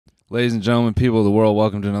Ladies and gentlemen, people of the world,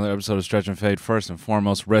 welcome to another episode of Stretch and Fade. First and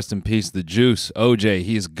foremost, rest in peace, the Juice. OJ,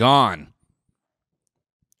 he's gone.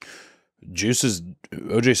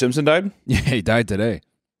 OJ Simpson died? Yeah, he died today.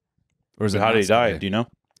 Or is it How did he die? today? Do you know?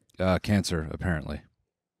 Cancer, apparently.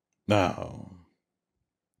 No.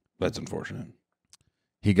 That's unfortunate.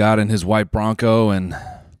 He got in his white Bronco and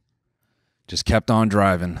just kept on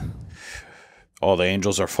driving. All the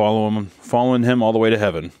angels are following him all the way to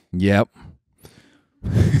heaven. Yep.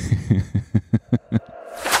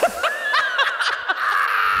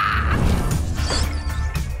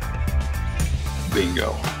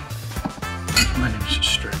 Bingo. My name's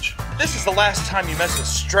Stretch. This is the last time you mess with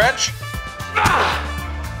Stretch.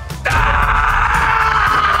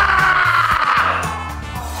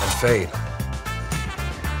 And Fade.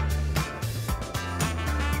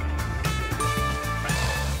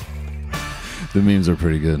 The memes are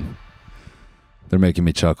pretty good. They're making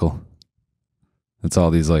me chuckle. It's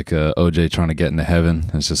all these like OJ trying to get into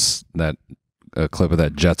heaven. It's just that clip of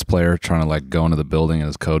that Jets player trying to like go into the building and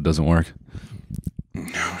his code doesn't work.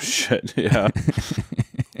 Oh shit! Yeah.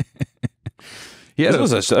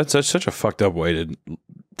 That's such a fucked up way to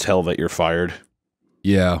tell that you're fired.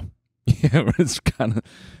 Yeah. Yeah, it's kind of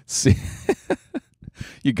see.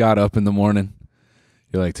 You got up in the morning.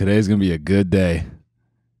 You're like, today's gonna be a good day.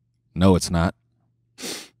 No, it's not.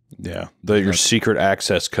 Yeah, your secret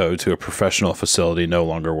access code to a professional facility no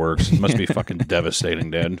longer works. It must be fucking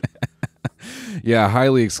devastating, Dad. Yeah, a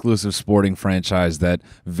highly exclusive sporting franchise that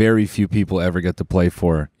very few people ever get to play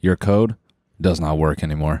for. Your code does not work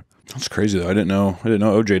anymore. That's crazy though. I didn't know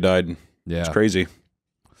OJ died. Yeah, it's crazy.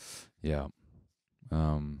 Yeah.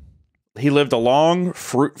 He lived a long,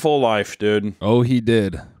 fruitful life, dude. Oh, he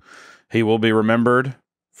did. He will be remembered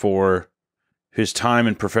for his time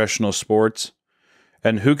in professional sports.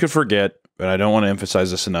 And who could forget, and I don't want to emphasize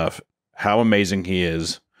this enough, how amazing he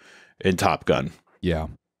is in Top Gun. Yeah.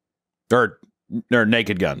 Or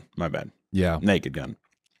Naked Gun, my bad. Yeah. Naked Gun.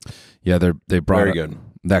 Yeah, they brought Very good.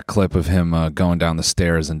 That clip of him going down the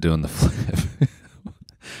stairs and doing the flip.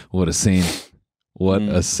 What a scene. What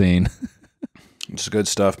a scene. It's good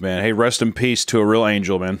stuff, man. Hey, rest in peace to a real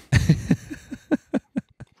angel, man.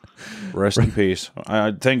 Rest in peace.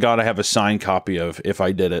 Thank God I have a signed copy of If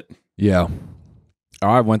I Did It. Yeah.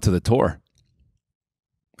 I went to the tour.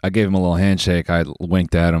 I gave him a little handshake. I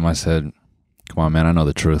winked at him. I said, come on, man, I know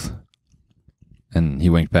the truth. And he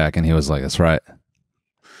winked back, and he was like, that's right.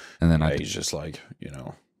 And then he's just like,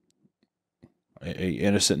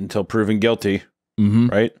 innocent until proven guilty,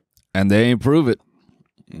 right? And they ain't prove it.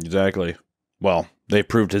 Exactly. Well, they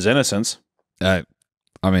proved his innocence. I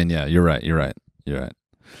mean, yeah, you're right.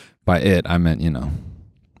 By it, I meant,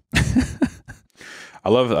 I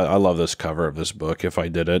love this cover of this book. If I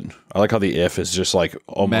Did It, I like how the if is just like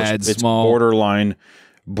almost mad it's small,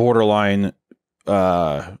 borderline,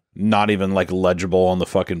 not even like legible on the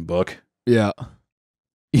fucking book. Yeah,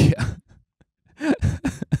 yeah.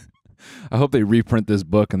 I hope they reprint this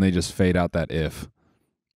book and they just fade out that if.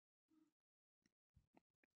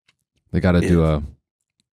 They got to do a.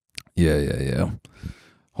 Yeah.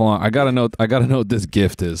 Hold on, I gotta know what this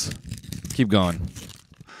gift is. Keep going.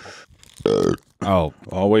 Oh,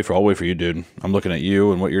 I'll wait for you, dude. I'm looking at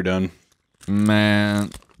you and what you're doing. Man,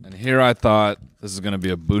 and here I thought this is gonna be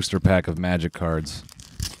a booster pack of Magic cards.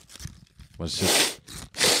 It's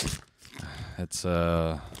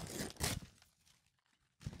oh,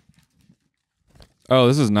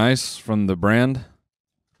 this is nice from the brand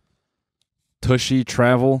Tushy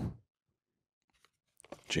Travel.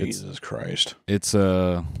 Jesus Christ! It's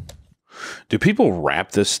Do people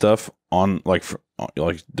wrap this stuff on like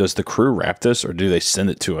does the crew wrap this or do they send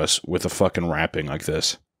it to us with a fucking wrapping like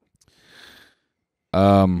this?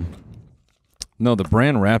 No, the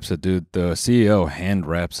brand wraps it, dude. The CEO hand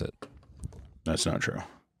wraps it. That's not true.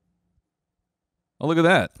 Oh, look at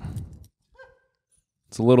that.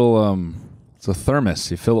 It's a little it's a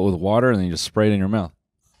thermos. You fill it with water and then you just spray it in your mouth.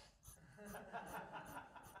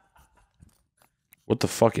 What the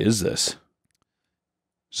fuck is this?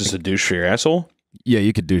 Is this a douche for your asshole? Yeah,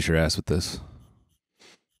 you could douche your ass with this.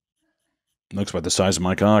 Looks about the size of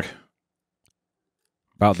my cock.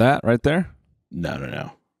 About that right there?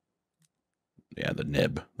 No. Yeah, the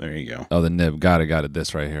nib. There you go. Oh, the nib. Got it.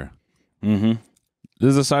 This right here. Mm-hmm. This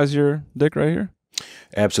is the size of your dick right here?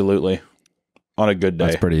 Absolutely. On a good day.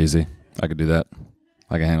 That's pretty easy. I could do that.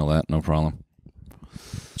 I can handle that. No problem.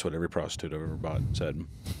 That's what every prostitute I've ever bought said.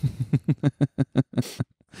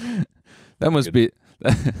 That must be...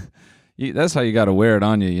 That's how you got to wear it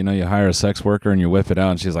on you. You know, you hire a sex worker and you whip it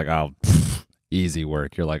out and she's like, oh, easy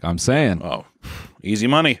work. You're like, I'm saying. Oh, easy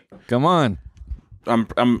money. Come on.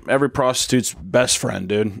 I'm every prostitute's best friend,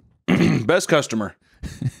 dude. Best customer.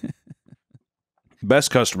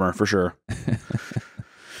 Best customer for sure.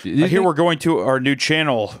 I hear we're going to our new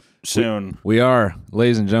channel soon. We are,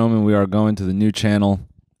 ladies and gentlemen, we are going to the new channel,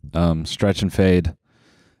 Stretch and Fade,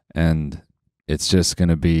 and it's just going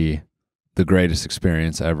to be the greatest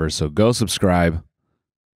experience ever. So go subscribe,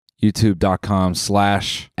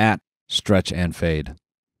 youtube.com/@stretchandfade.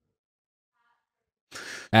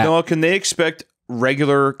 Noel, can they expect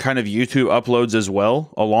regular kind of YouTube uploads as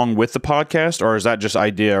well, along with the podcast, or is that just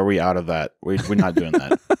idea? Are we out of that? We're not doing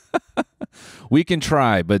that. We can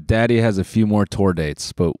try, but Daddy has a few more tour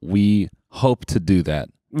dates, but we hope to do that.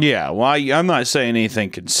 Yeah, well, I'm not saying anything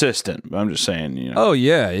consistent, but I'm just saying, you know. Oh,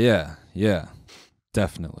 yeah.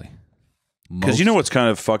 Definitely. Because you know what's kind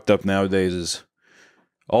of fucked up nowadays is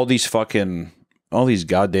all these goddamn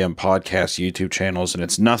podcast YouTube channels, and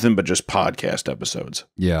it's nothing but just podcast episodes.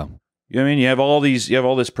 Yeah. You know what I mean? You have all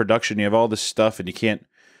this production, you have all this stuff, and you can't,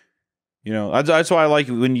 you know, that's why I like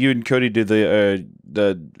when you and Cody do the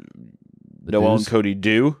Noel and Cody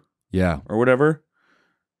do. Yeah. Or whatever.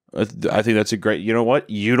 I think that's a great, you know what?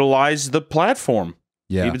 Utilize the platform.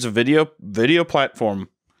 Yeah. If it's a video platform,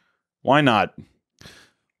 why not?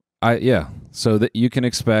 So that you can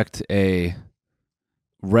expect a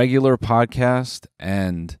regular podcast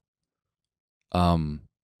and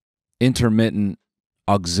intermittent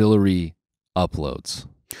auxiliary uploads.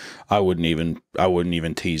 I wouldn't even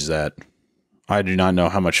tease that. I do not know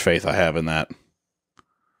how much faith I have in that.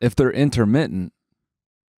 If they're intermittent,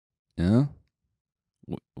 yeah,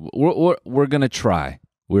 we're gonna try.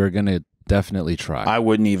 We're gonna definitely try. I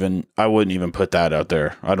wouldn't even put that out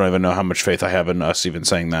there. I don't even know how much faith I have in us even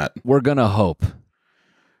saying that. We're gonna hope.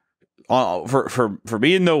 For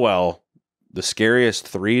me and Noel, the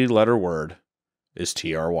scariest 3-letter word is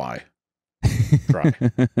TRY. Try.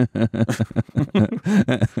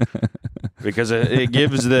 Because it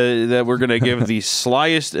gives that we're gonna give the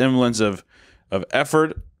slyest semblance of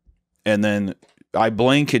effort, and then I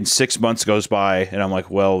blink and 6 months goes by, and I'm like,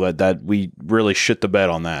 well, that we really shit the bed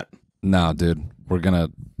on that. No, dude, we're gonna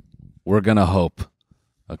hope.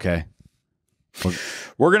 Okay,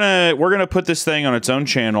 we're gonna put this thing on its own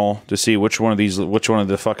channel to see which one of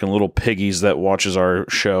the fucking little piggies that watches our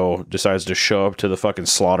show decides to show up to the fucking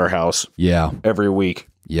slaughterhouse. Yeah, every week.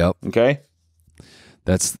 Yep. Okay.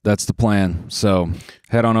 That's the plan. So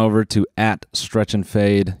head on over to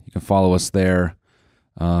 @stretchandfade. You can follow us there.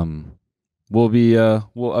 We'll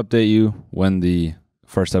update you when the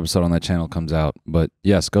first episode on that channel comes out. But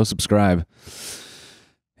yes, go subscribe.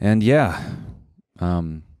 And yeah,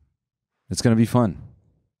 it's gonna be fun.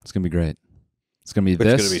 It's gonna be great. It's gonna be It's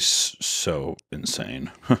gonna be so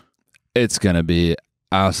insane. It's gonna be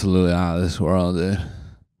absolutely out of this world, dude.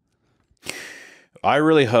 I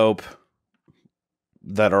really hope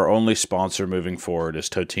that our only sponsor moving forward is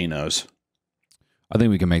Totino's. I think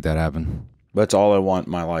we can make that happen. That's all I want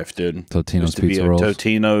in my life, dude. Totino's pizza rolls.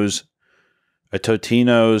 A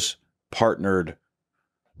Totino's partnered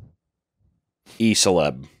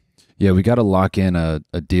e-celeb. Yeah, we got to lock in a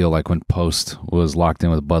deal like when Post was locked in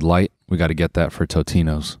with Bud Light. We got to get that for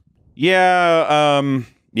Totino's. Yeah,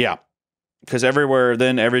 yeah. Because everywhere,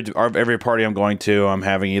 then every party I'm going to, I'm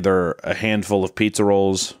having either a handful of pizza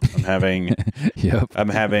rolls. I'm having,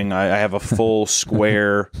 I have a full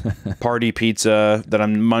square party pizza that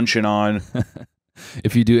I'm munching on.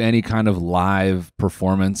 If you do any kind of live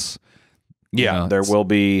performance, there will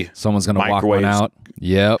be someone's going to walk one out.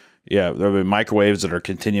 Yep. Yeah, there'll be microwaves that are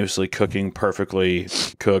continuously cooking perfectly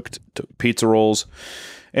cooked pizza rolls,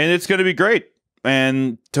 and it's going to be great.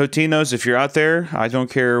 And Totino's, if you're out there, I don't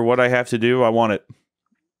care what I have to do. I want it.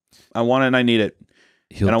 I want it and I need it.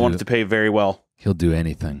 And I want it to pay very well. He'll do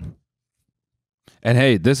anything. And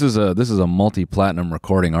hey, this is a multi-platinum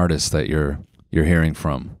recording artist that you're hearing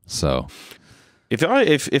from. So if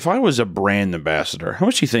I was a brand ambassador, how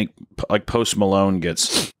much do you think like Post Malone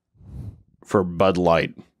gets for Bud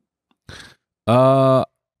Light?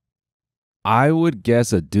 I would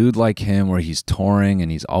guess a dude like him where he's touring and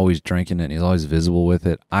he's always drinking it and he's always visible with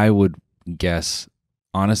it, I would guess,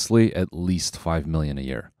 honestly, at least $5 million a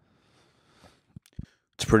year.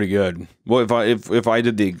 It's pretty good. Well, if I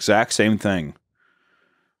did the exact same thing,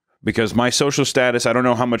 because my social status, I don't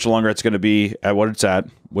know how much longer it's going to be at what it's at,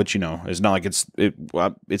 which, is not like it's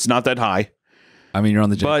not that high. I mean, you're on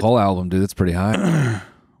the J. Cole album, dude. That's pretty high.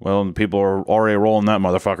 Well, people are already rolling that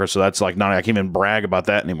motherfucker, so that's like I can't even brag about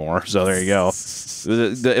that anymore. So there you go.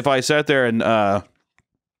 If I sat there and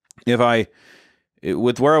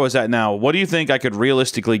with where I was at now, what do you think I could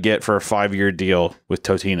realistically get for a 5-year deal with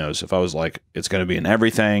Totino's? If I was like, it's going to be in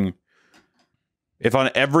everything, If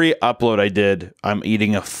on every upload I did, I'm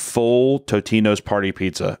eating a full Totino's party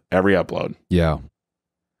pizza every upload. Yeah.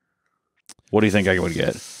 What do you think I would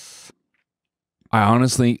get? I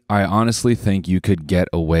honestly think you could get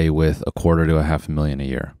away with $250,000 to $500,000 a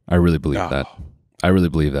year. I really believe that. I really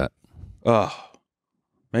believe that. Oh,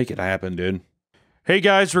 make it happen, dude. Hey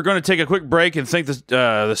guys, we're going to take a quick break and thank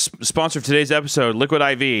the sponsor of today's episode, Liquid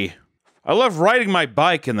IV. I love riding my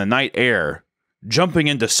bike in the night air, jumping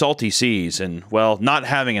into salty seas, and, well, not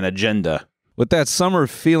having an agenda. With that summer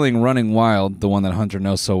feeling running wild, the one that Hunter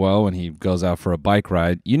knows so well when he goes out for a bike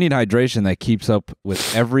ride, you need hydration that keeps up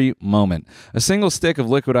with every moment. A single stick of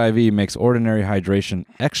Liquid IV makes ordinary hydration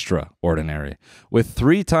extraordinary. With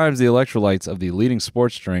 3 times the electrolytes of the leading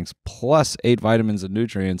sports drinks, plus 8 vitamins and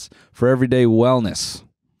nutrients for everyday wellness.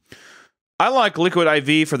 I like Liquid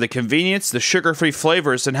IV for the convenience, the sugar-free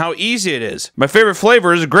flavors, and how easy it is. My favorite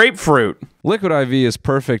flavor is grapefruit. Liquid IV is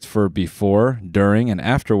perfect for before, during, and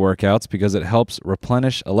after workouts because it helps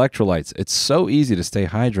replenish electrolytes. It's so easy to stay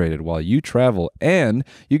hydrated while you travel, and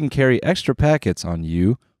you can carry extra packets on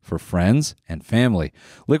you for friends and family.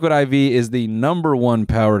 Liquid IV is the #1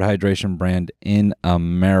 powered hydration brand in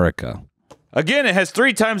America. Again, it has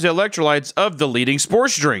 3 times the electrolytes of the leading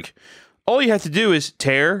sports drink. All you have to do is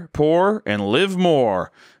tear, pour, and live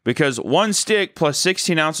more, because 1 stick plus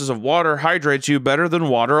 16 ounces of water hydrates you better than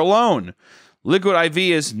water alone. Liquid IV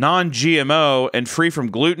is non-GMO and free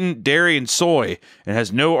from gluten, dairy, and soy, and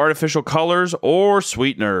has no artificial colors or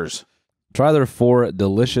sweeteners. Try their 4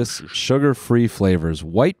 delicious sugar-free flavors: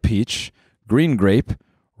 white peach, green grape,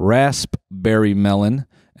 raspberry melon,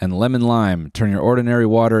 and lemon lime. Turn your ordinary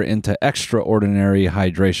water into extraordinary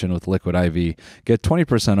hydration with Liquid IV. Get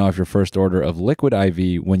 20% off your first order of Liquid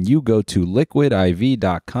IV when you go to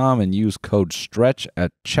liquidiv.com and use code STRETCH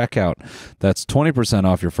at checkout. That's 20%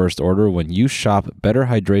 off your first order when you shop Better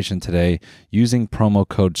Hydration today using promo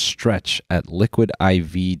code STRETCH at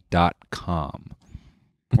liquidiv.com.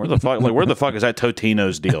 Where the fuck is that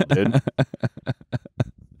Totino's deal, dude?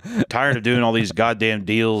 Tired of doing all these goddamn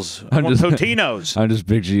deals. I want Totino's. I'm just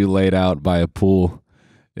picturing you laid out by a pool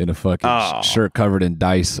in a fucking shirt covered in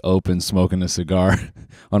dice, open, smoking a cigar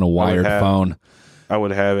on a wired phone. I would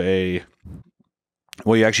have a...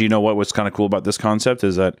 Well, you know what's kind of cool about this concept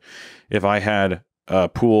is that if I had a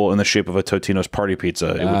pool in the shape of a Totino's party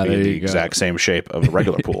pizza, it would be the exact same shape of a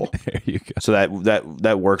regular pool. There you go. So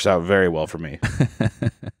that works out very well for me.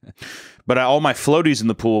 But all my floaties in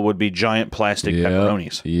the pool would be giant plastic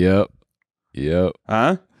pepperonis. Yep.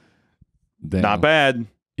 Huh? Damn. Not bad.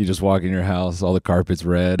 You just walk in your house, all the carpet's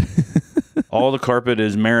red. All the carpet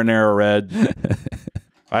is marinara red.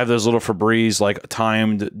 I have those little Febreze, like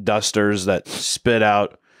timed dusters that spit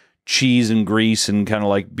out cheese and grease and kind of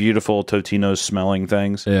like beautiful Totino's smelling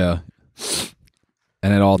things. Yeah.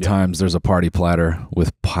 And at all times, there's a party platter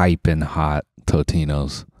with piping hot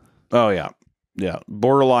Totino's. Oh, yeah. Yeah,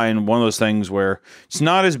 borderline one of those things where it's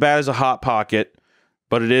not as bad as a Hot Pocket,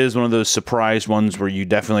 but it is one of those surprise ones where you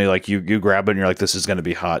definitely like you grab it and you're like, this is going to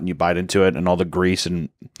be hot, and you bite into it and all the grease and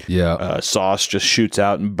sauce just shoots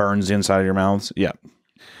out and burns the inside of your mouths. Yeah.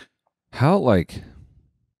 How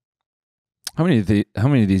many of these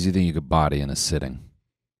do you think you could body in a sitting?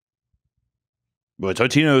 But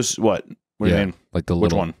Totino's what? What do you mean? Like the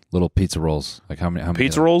little pizza rolls. Like how many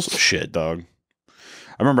pizza rolls? Shit, dog.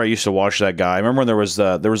 I remember I used to watch that guy. I remember when there was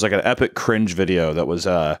like an epic cringe video that was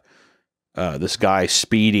this guy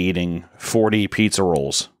speed eating 40 pizza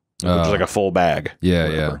rolls, which was like a full bag.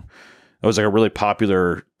 Yeah. It was like a really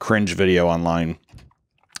popular cringe video online,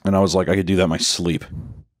 and I was like, I could do that in my sleep.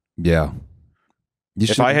 Yeah.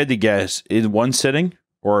 If I had to guess, in one sitting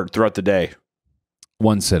or throughout the day?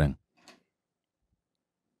 One sitting.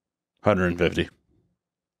 150.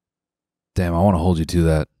 Damn, I want to hold you to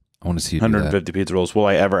that. I want to see you do 150 pizza rolls. Will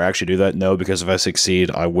I ever actually do that? No, because if I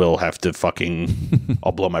succeed, I will have to fucking...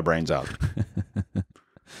 I'll blow my brains out.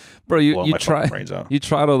 Bro, you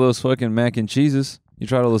tried all those fucking mac and cheeses. You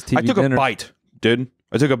tried all those TV dinners. I took a bite, dude.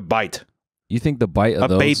 I took a bite. You think the bite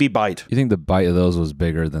of those... A baby bite. You think the bite of those was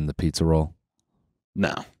bigger than the pizza roll?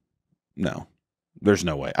 No. There's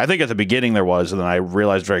no way. I think at the beginning there was, and then I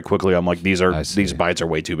realized very quickly, I'm like, these bites are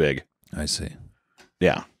way too big. I see.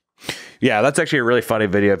 Yeah. Yeah, that's actually a really funny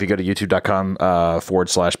video. If you go to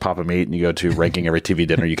youtube.com/papameat and you go to ranking every TV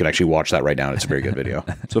dinner, you can actually watch that right now. It's a very good video.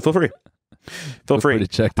 So feel free. Feel free to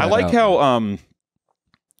check that I like out. how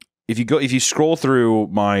if you scroll through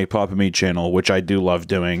my Papameat channel, which I do love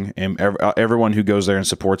doing, and everyone who goes there and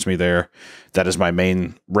supports me there, that is my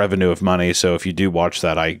main revenue of money. So if you do watch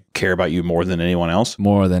that, I care about you more than anyone else.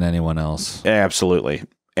 More than anyone else. Absolutely.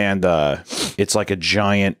 And it's like a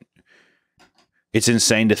giant It's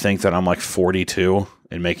insane to think that I'm like 42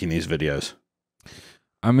 and making these videos.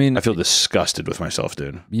 I mean, I feel disgusted with myself,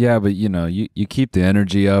 dude. yeah, but you know, you keep the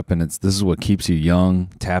energy up, and this is what keeps you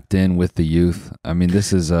young, tapped in with the youth. I mean,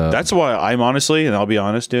 this is That's why I'm honestly, and I'll be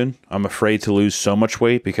honest, dude, I'm afraid to lose so much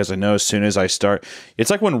weight because I know as soon as I start,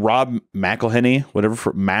 it's like when Rob McElhenney,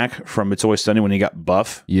 whatever, Mac from It's Always Sunny, when he got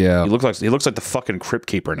buff. Yeah, he looks like the fucking Crypt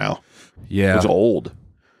Keeper now. Yeah, he's old.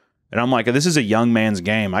 And I'm like, this is a young man's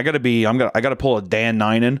game. I gotta pull a Dan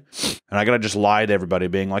Nainan, and I gotta just lie to everybody,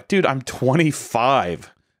 being like, dude, I'm 25.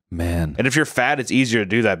 Man. And if you're fat, it's easier to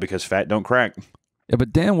do that because fat don't crack. Yeah,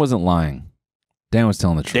 but Dan wasn't lying. Dan was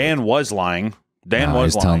telling the truth. Dan was lying. Dan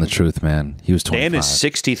was lying. telling the truth, man. He was 25. Dan is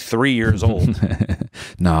 63 years old.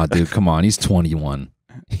 Nah, dude, come on. He's 21.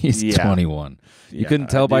 He's 21. You couldn't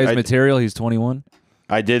tell by his material he's 21?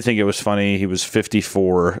 I did think it was funny. He was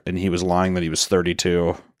 54 and he was lying that he was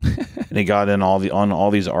 32. And he got in on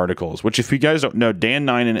all these articles, which if you guys don't know, Dan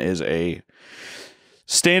Nainan is a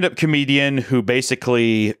stand-up comedian who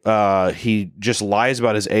basically he just lies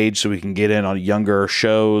about his age so he can get in on younger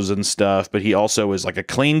shows and stuff, but he also is like a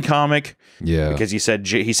clean comic. Yeah. Because he said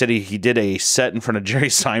he did a set in front of Jerry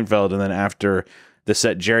Seinfeld, and then after the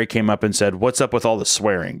set, Jerry came up and said, "What's up with all the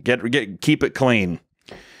swearing? Keep it clean."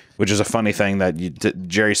 Which is a funny thing that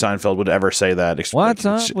Jerry Seinfeld would ever say that. What's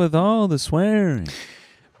up with all the swearing?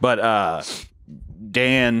 But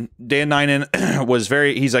Dan Nainan was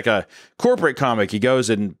he's like a corporate comic. He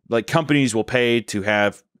goes and like companies will pay a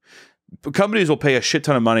shit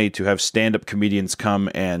ton of money to have stand-up comedians come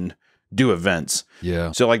and do events.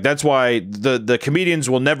 Yeah. So like that's why the comedians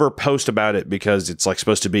will never post about it because it's like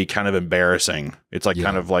supposed to be kind of embarrassing. It's like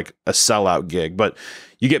kind of like a sellout gig, but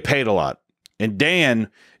you get paid a lot. And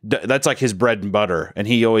Dan, that's like his bread and butter. And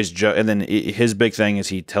he always and then his big thing is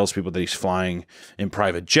he tells people that he's flying in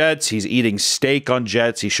private jets. He's eating steak on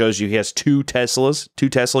jets. He shows you he has two Tesla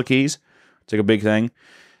keys. It's like a big thing.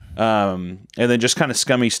 And then just kind of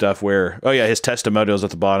scummy stuff where, his testimonials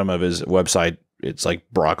at the bottom of his website. It's like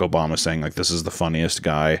Barack Obama saying like, this is the funniest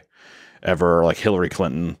guy ever, like Hillary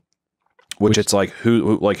Clinton. Which it's like,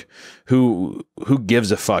 who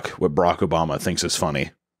gives a fuck what Barack Obama thinks is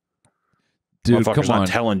funny? Dude, motherfucker's come on. Not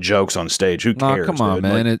telling jokes on stage. Who cares? Come on, dude?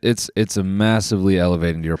 man. Like, it's a massily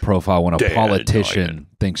elevating to your profile when a politician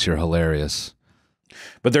thinks you're hilarious.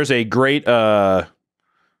 But there's a great video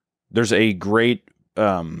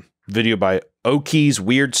by Oki's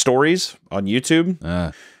Weird Stories on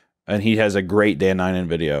YouTube, and he has a great Dan Nainan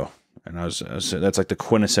video. And that's like the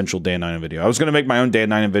quintessential Dan Nainan video. I was gonna make my own Dan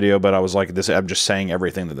Nainan video, but I was like, I'm just saying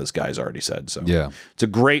everything that this guy's already said. So yeah, it's a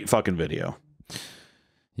great fucking video.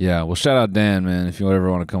 Yeah, well, shout out Dan, man, if you ever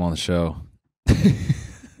want to come on the show.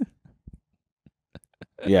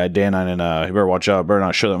 Yeah, Dan Nainan, you better watch out. Better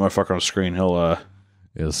not show that motherfucker on the screen. He'll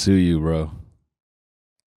sue you, bro.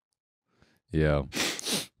 Yeah.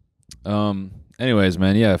 Anyways,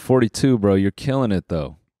 man, yeah, 42, bro. You're killing it,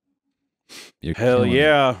 though. Hell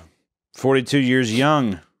yeah. 42 years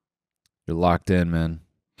young. You're locked in, man.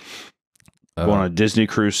 Going on a Disney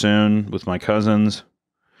cruise soon with my cousins.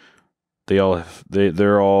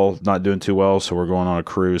 They're all not doing too well, so we're going on a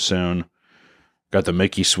cruise soon. Got the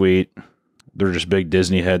Mickey suite. They're just big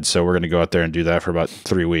Disney heads, so we're going to go out there and do that for about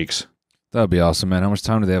 3 weeks. That'd be awesome, man. How much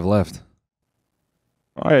time do they have left?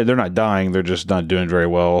 They're not dying. They're just not doing very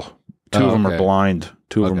well. Two of them are blind.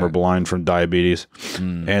 Two of them are blind from diabetes.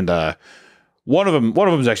 And one of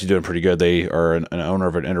them is actually doing pretty good. They are an owner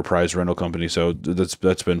of an enterprise rental company, so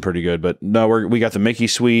that's been pretty good. But no, we got the Mickey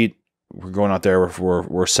suite. We're going out there.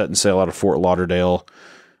 We're setting sail out of Fort Lauderdale,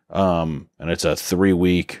 and it's a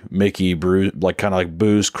 3-week Mickey kind of like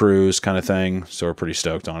booze cruise kind of thing. So we're pretty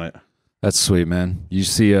stoked on it. That's sweet, man. You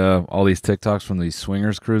see all these TikToks from these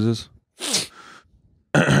swingers cruises?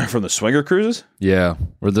 From the swinger cruises? Yeah,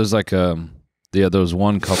 where there's like there was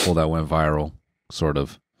one couple that went viral, sort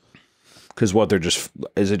of. Because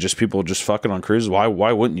is it just people just fucking on cruises? Why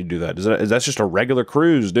wouldn't you do that? Is that just a regular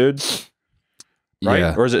cruise, dude? Right?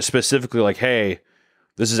 Yeah. Or is it specifically like, hey,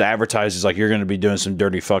 this is advertised as like you're going to be doing some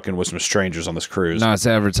dirty fucking with some strangers on this cruise? No, it's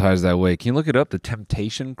advertised that way. Can you look it up? The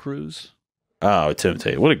Temptation Cruise? Oh,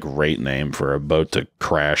 Temptation. What a great name for a boat to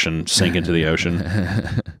crash and sink into the ocean.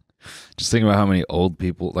 Just think about how many old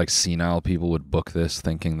people, like senile people, would book this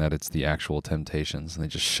thinking that it's the actual Temptations, and they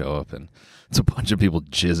just show up and it's a bunch of people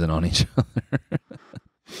jizzing on each other.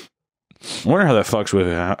 I wonder how that fucks with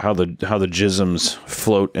how the jisms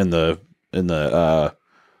float in the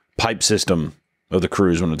pipe system of the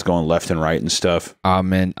cruise when it's going left and right and stuff.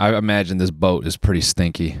 Man, I imagine this boat is pretty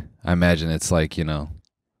stinky. I imagine it's like,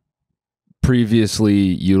 previously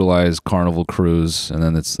utilized Carnival cruise, and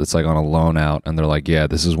then it's like on a loan out, and they're like, yeah,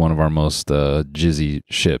 this is one of our most jizzy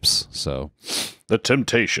ships. So The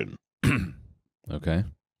Temptation. okay.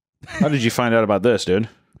 How did you find out about this, dude?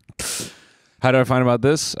 How did I find about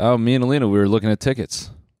this? Oh, me and Alina, we were looking at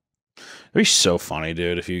tickets. It'd be so funny,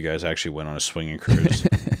 dude, if you guys actually went on a swinging cruise.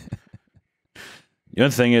 The other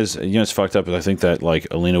thing is, it's fucked up. Is I think that like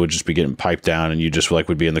Alina would just be getting piped down, and you just like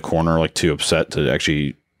would be in the corner, like too upset to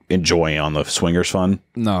actually enjoy on the swingers fun.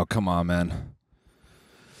 No, come on, man.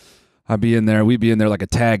 We'd be in there like a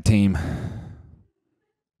tag team.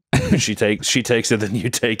 she takes it, then you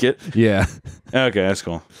take it. Yeah. Okay, that's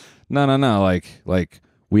cool. No. Like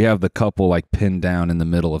we have the couple like pinned down in the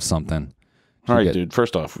middle of something. All right, dude.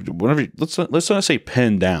 First off, whenever let's not say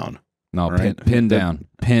pinned down. No, right? pinned down.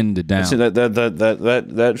 See,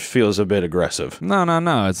 that feels a bit aggressive.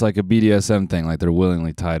 No. It's like a BDSM thing. Like they're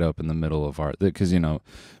willingly tied up in the middle of our. Because me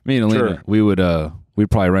and Alina, Sure. we'd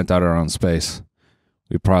probably rent out our own space.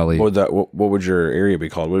 We probably. What would your area be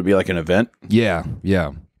called? Would it be like an event? Yeah.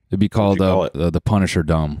 It'd be called call it? the Punisher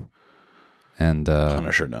Dome. And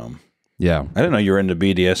Punisher Dome. Yeah. I didn't know you were into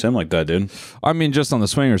BDSM like that, dude. I mean, just on the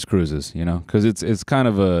swingers cruises, because it's kind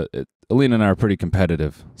of Alina and I are pretty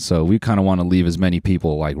competitive, so we kind of want to leave as many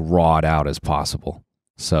people like rawed out as possible.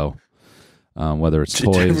 So whether it's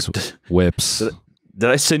toys, whips. Did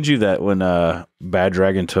I send you that when Bad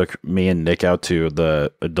Dragon took me and Nick out to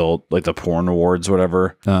the adult, like the porn awards,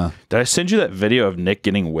 whatever? Did I send you that video of Nick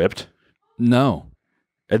getting whipped? No.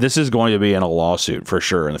 And this is going to be in a lawsuit for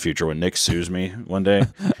sure in the future when Nick sues me one day.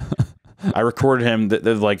 I recorded him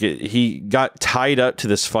he got tied up to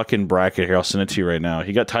this fucking bracket. Here, I'll send it to you right now.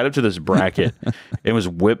 He got tied up to this bracket and was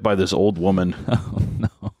whipped by this old woman. Oh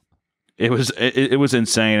no. It was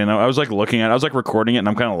insane. And I was like looking at it, I was like recording it and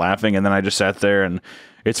I'm kind of laughing, and then I just sat there and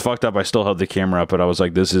it's fucked up. I still held the camera up, but I was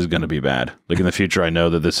like, this is going to be bad. Like in the future, I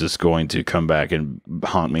know that this is going to come back and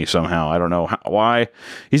haunt me somehow. I don't know why.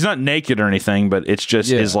 He's not naked or anything, but it's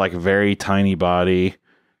just his like very tiny body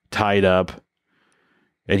tied up.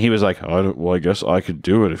 And he was like, oh, well, I guess I could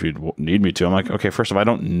do it if you need me to. I'm like, okay, first of all, I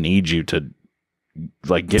don't need you to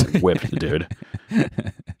like get whipped, dude.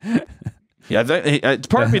 Yeah,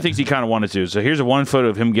 part of me thinks he kind of wanted to. So here's one photo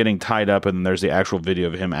of him getting tied up, and there's the actual video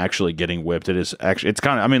of him actually getting whipped. It's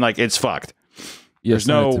kind of, I mean, like, it's fucked. Yeah, there's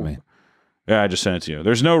send it to me. Yeah, I just sent it to you.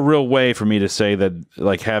 There's no real way for me to say that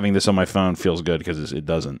like having this on my phone feels good, because it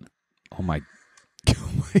doesn't. Oh my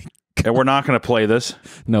And we're not going to play this.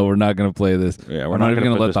 No, we're not going to play this. Yeah, we're not even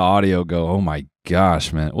going to let the audio go. Oh my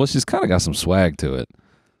gosh, man. Well, she's kind of got some swag to it.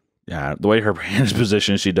 Yeah, the way her hand's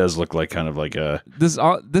positioned, she does look like kind of like a... This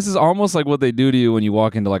is almost like what they do to you when you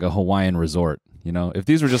walk into like a Hawaiian resort. If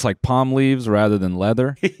these were just like palm leaves rather than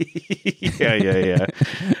leather. yeah.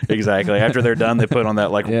 Exactly. After they're done, they put on that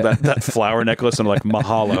like that flower necklace and like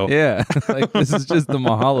mahalo. Yeah, like this is just the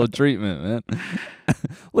mahalo treatment, man.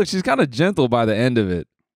 Look, she's kind of gentle by the end of it.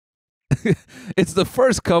 It's the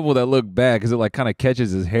first couple that look bad because it like kind of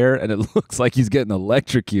catches his hair and it looks like he's getting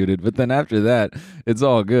electrocuted. But then after that, it's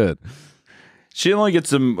all good. She only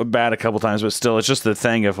gets him bad a couple times, but still, it's just the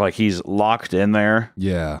thing of like he's locked in there.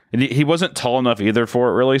 Yeah, and he wasn't tall enough either for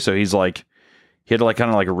it really. So he's like he had to like kind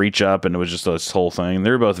of like reach up, and it was just this whole thing. They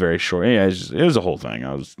were both very short. Yeah, it was a whole thing.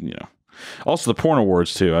 I was also the porn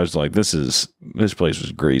awards too. I was like, this place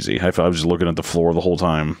was crazy. I was just looking at the floor the whole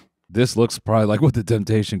time. This looks probably like what the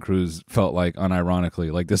Temptation Cruise felt like, unironically.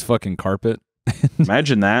 Like this fucking carpet.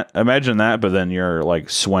 Imagine that, but then you're like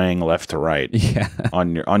swaying left to right. Yeah.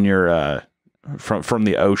 On your from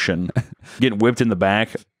the ocean, getting whipped in the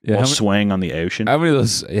back while swaying on the ocean. How many of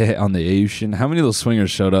those on the ocean? How many of those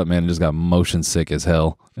swingers showed up, man, and just got motion sick as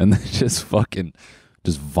hell, and then just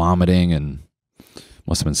vomiting, and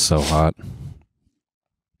must have been so hot.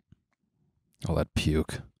 All that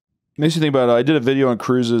puke. Makes you think about it. I did a video on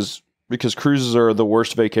cruises because cruises are the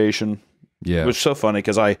worst vacation. Yeah, which is so funny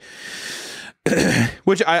because I've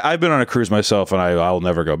been on a cruise myself and I'll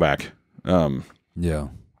never go back. Yeah,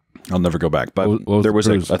 I'll never go back. But there was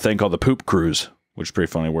a thing called the poop cruise, which is pretty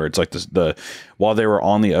funny. Where it's like while they were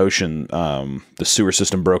on the ocean, the sewer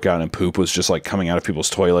system broke out and poop was just like coming out of people's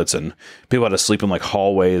toilets, and people had to sleep in like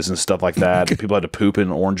hallways and stuff like that. And people had to poop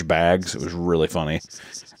in orange bags. It was really funny.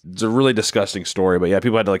 It's a really disgusting story, but yeah,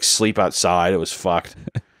 people had to like sleep outside. It was fucked.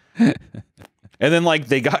 And then like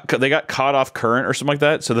they got caught off current or something like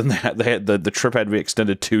that. So then they had the trip had to be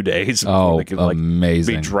extended 2 days. Oh, they could, like,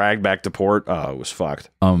 amazing! Be dragged back to port. Oh, it was fucked.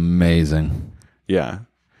 Amazing. Yeah.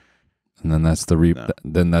 And then that's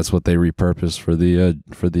then that's what they repurposed for the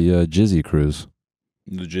Jizzy cruise.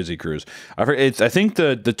 The Jizzy cruise. I think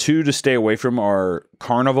the two to stay away from are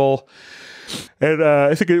Carnival And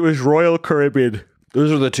I think it was Royal Caribbean.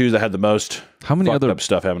 Those are the two that had the most How many fucked other up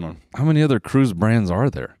stuff happening on. How many other cruise brands are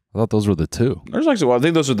there? I thought those were the two. There's like, well, I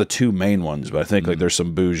think those are the two main ones, but I think like there's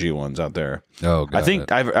some bougie ones out there. Oh, got I think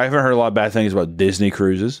it. I haven't heard a lot of bad things about Disney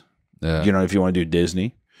cruises. Yeah. You know, if you want to do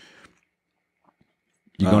Disney.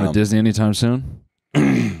 You going to Disney anytime soon?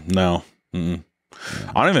 No. Mm-mm.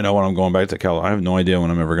 I don't even know when I'm going back to California. I have no idea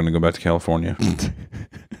when I'm ever going to go back to California.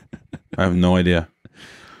 I have no idea.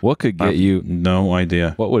 What could get you? No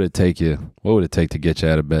idea. What would it take you? What would it take to get you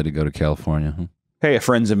out of bed to go to California? Huh? Hey, a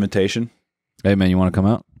friend's invitation. Hey, man, you want to come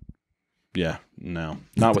out? Yeah, no,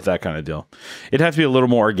 not with that kind of deal. It'd have to be a little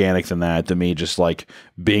more organic than that to me, just like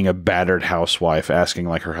being a battered housewife asking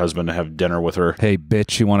like her husband to have dinner with her. Hey,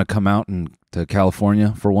 bitch, you want to come out to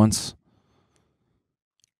California for once?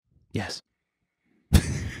 Yes.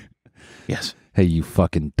 Yes. Hey, you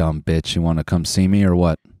fucking dumb bitch, you want to come see me or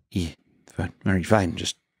what? Yeah. Fine. All right, fine.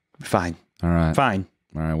 Just fine. All right. Fine.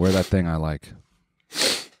 All right, wear that thing I like.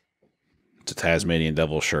 It's a Tasmanian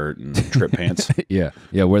devil shirt and trip pants. Yeah,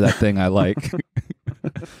 wear that thing I like.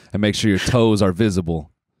 And make sure your toes are visible.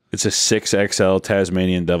 It's a 6XL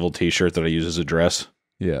Tasmanian devil t-shirt that I use as a dress.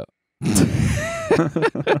 Yeah.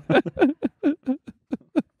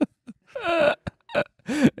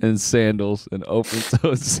 And sandals and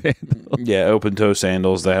open-toed sandals. Yeah, open-toe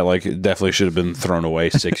sandals that like definitely should have been thrown away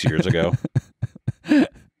 6 years ago.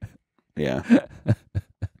 Yeah.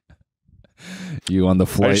 You on the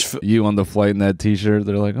flight? You on the flight in that T-shirt?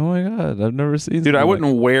 They're like, "Oh my god, I've never seen." Dude, I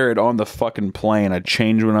wouldn't wear it on the fucking plane. I'd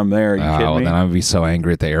change when I'm there. Are you kidding me? Then I'd be so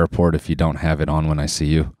angry at the airport if you don't have it on when I see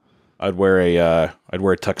you. I'd wear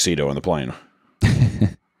a tuxedo on the plane.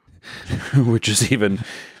 Which is even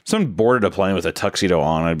someone boarded a plane with a tuxedo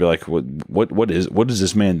on. I'd be like, what is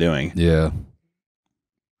this man doing? Yeah.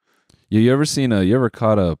 You ever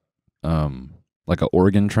caught a like a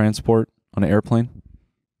organ transport on an airplane?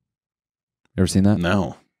 You ever seen that?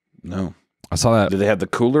 No. I saw that. Did they have the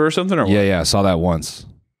cooler or something? Or what? Yeah, I saw that once.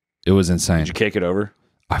 It was insane. Did you kick it over?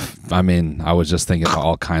 I mean, I was just thinking about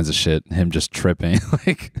all kinds of shit. Him just tripping.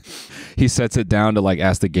 Like, he sets it down to like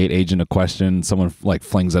ask the gate agent a question. Someone like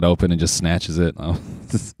flings it open and just snatches it. Oh.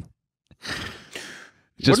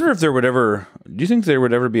 Wonder if there would ever. Do you think there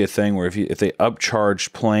would ever be a thing where if they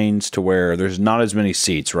upcharged planes to where there's not as many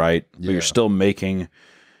seats, right? But you're still making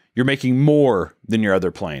more than your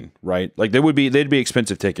other plane, right? Like they'd be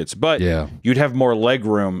expensive tickets, but you'd have more leg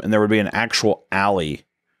room, and there would be an actual alley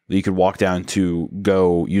that you could walk down to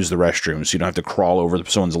go use the restroom, so you don't have to crawl over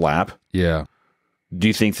someone's lap. Yeah. Do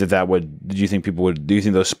you think that would? Do you think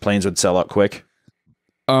those planes would sell out quick?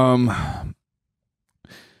 No.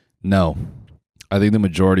 I think the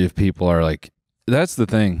majority of people are like, that's the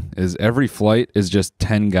thing, is every flight is just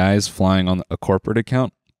 10 guys flying on a corporate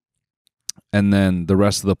account. And then the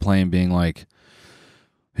rest of the plane being like,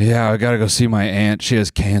 yeah, I got to go see my aunt. She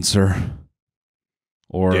has cancer.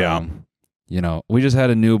 Or, we just had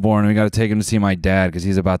a newborn and we got to take him to see my dad because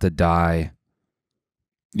he's about to die.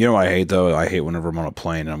 You know what I hate, though? I hate whenever I'm on a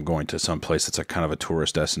plane and I'm going to some place that's like kind of a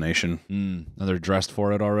tourist destination. And they're dressed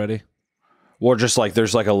for it already? Or just like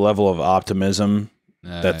there's like a level of optimism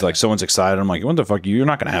that like someone's excited. I'm like, what the fuck? You're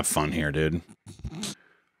not going to have fun here, dude.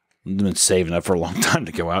 I've been saving up for a long time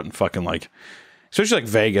to go out and fucking like, especially like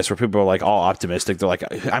Vegas where people are like all optimistic. They're like,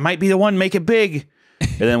 I might be the one, make it big.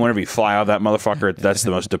 And then whenever you fly out of that motherfucker, that's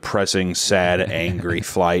the most depressing, sad, angry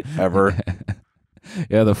flight ever.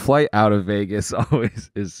 Yeah, the flight out of Vegas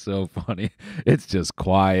always is so funny. It's just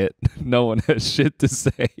quiet. No one has shit to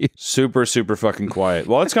say. Super, super fucking quiet.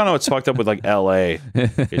 Well, that's kind of what's fucked up with like LA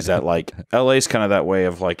is that like LA's kind of that way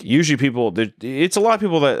of like usually people, it's a lot of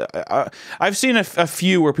people that I've seen a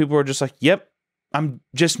few where people are just like, yep, I'm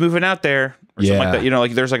just moving out there or something like that. You know,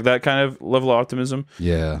 like there's like that kind of level of optimism.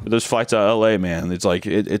 Yeah. But those flights out of LA, man, it's like,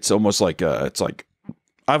 it's almost like, it's like,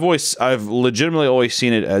 I've legitimately always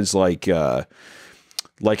seen it as like a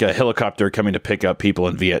helicopter coming to pick up people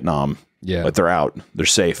in Vietnam. Yeah. Like they're out. They're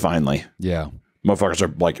safe finally. Yeah. Motherfuckers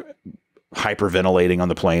are like hyperventilating on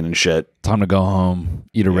the plane and shit. Time to go home,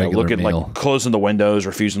 eat a regular meal. Like closing the windows,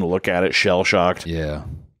 refusing to look at it, shell shocked. Yeah.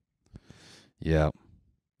 Yeah.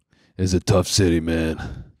 It's a tough city,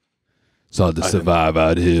 man. It's hard to survive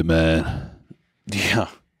out here, man. Yeah.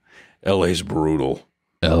 LA's brutal.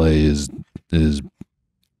 LA is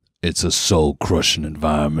it's a soul crushing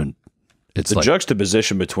environment. It's the like,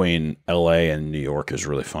 juxtaposition between LA and New York is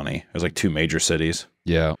really funny. There's like two major cities.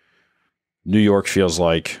 Yeah. New York feels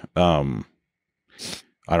like I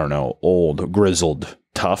don't know, old, grizzled,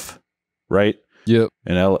 tough, right? Yep.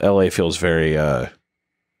 And LA feels very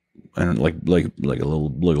and like a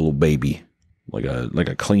little baby. Like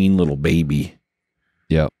a clean little baby.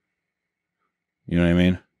 Yep. You know what I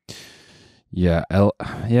mean? Yeah,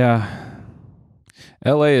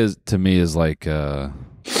 L.A. is to me is like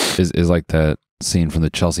is like that scene from the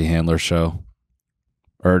Chelsea Handler show,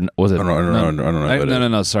 or was it? I don't know.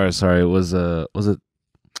 No. Sorry. It was it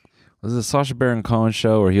the Sacha Baron Cohen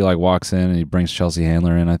show where he like walks in and he brings Chelsea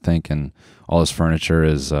Handler in, I think, and all his furniture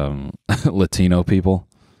is Latino people.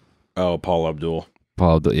 Oh, Paul Abdul.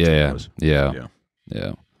 Yeah.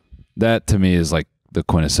 That to me is like the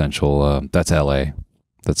quintessential. That's L.A.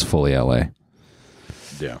 That's fully L.A.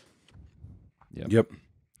 Yeah. Yep.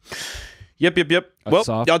 Yep. Well,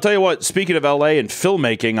 I'll tell you what. Speaking of LA and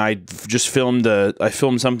filmmaking, I just filmed. I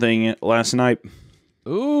filmed something last night.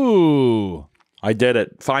 Ooh, I did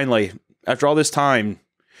it finally after all this time.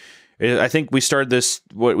 I think we started this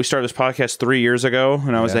podcast 3 years ago,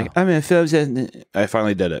 and I was like, I'm gonna film. I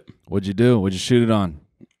finally did it. What'd you do? What'd you shoot it on?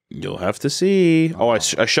 You'll have to see. Oh, I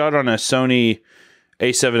shot on a Sony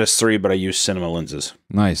A7S III, but I used cinema lenses.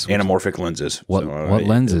 Nice. Anamorphic lenses. What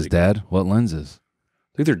lenses, Dad? What lenses?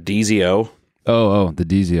 I think they're DZO. Oh, the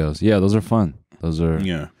DZOs. Yeah, those are fun. Those are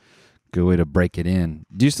good way to break it in.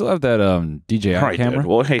 Do you still have that DJI camera? Dude.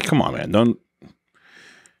 Well, hey, come on, man.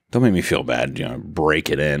 Don't make me feel bad. Break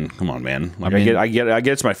it in. Come on, man. Like, I get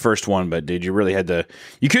it's my first one, but dude, you really had to.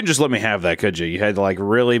 You couldn't just let me have that, could you? You had to like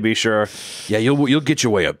really be sure. Yeah, you'll get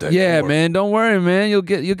your way up there. Yeah, man. Don't worry, man. You'll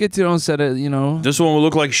get to your own set of This one will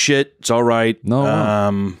look like shit. It's all right. No.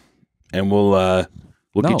 And we'll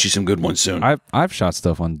get you some good ones soon. I've shot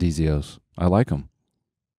stuff on DZOs. I like them.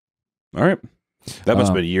 All right. That must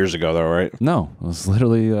have been years ago, though, right? No, it was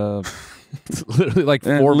literally literally like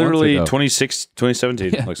 4 literally months ago.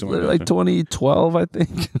 2017. Yeah, like 2012, I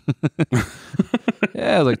think.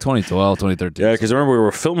 Yeah, it was like 2012, 2013. Yeah, because I remember we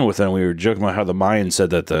were filming with them. And we were joking about how the Mayans said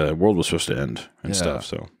that the world was supposed to end and stuff.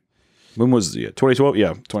 So when was 2012?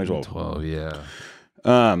 Yeah, 2012. 2012, yeah.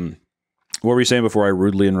 What were you saying before I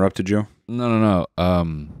rudely interrupted you? No.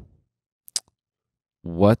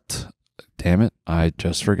 What? Damn it! I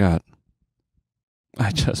just forgot.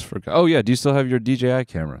 Oh yeah, do you still have your DJI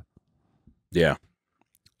camera? Yeah.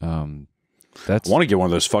 That's. I want to get one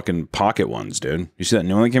of those fucking pocket ones, dude. You see that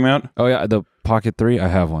new one that came out? Oh yeah, the Pocket 3. I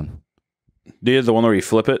have one. Do you have the one where you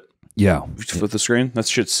flip it? Yeah. You flip the screen? That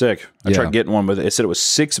shit's sick. I tried getting one, but it said it was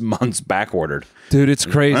 6 months back ordered. Dude, it's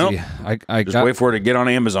crazy. I just wait for it to get on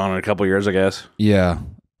Amazon in a couple years, I guess. Yeah.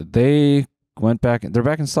 They went back. They're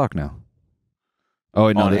back in stock now. Oh,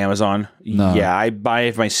 wait, no. On Amazon? No. Yeah, I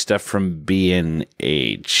buy my stuff from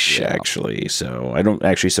B&H, actually. So I don't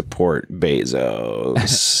actually support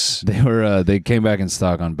Bezos. They came back in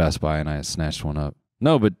stock on Best Buy, and I snatched one up.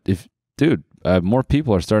 No, but more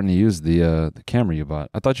people are starting to use the camera you bought.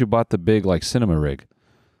 I thought you bought the big like cinema rig.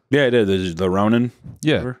 Yeah, I did. There's the Ronin.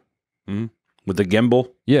 Yeah. Mm-hmm. With the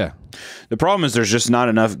gimbal. Yeah. The problem is there's just not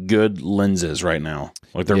enough good lenses right now.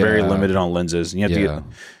 Like they're very limited on lenses, and you have to get.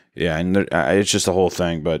 Yeah, and it's just the whole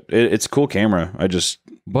thing, but it's a cool camera.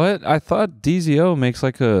 But I thought DZO makes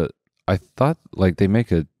they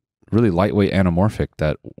make a really lightweight anamorphic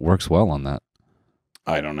that works well on that.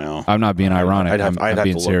 I don't know. I'm not being ironic. I'd have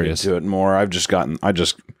being to serious. look into it more. I just got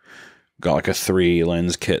like a 3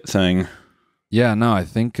 lens kit thing. Yeah, no, I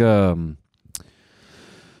think I'm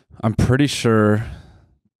pretty sure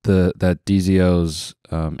that DZO's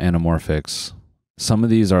anamorphics. Some of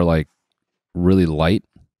these are like really light.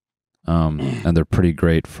 And they're pretty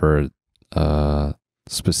great for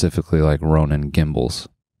specifically like Ronin gimbals.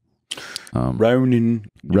 Ronin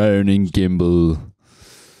gimbal.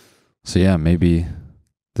 So yeah, maybe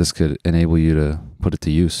this could enable you to put it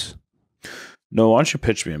to use. No, why don't you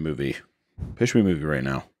pitch me a movie? Pitch me a movie right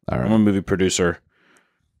now. All right. I'm a movie producer.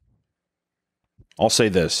 I'll say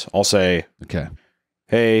this. I'll say, okay.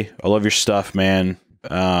 Hey, I love your stuff, man.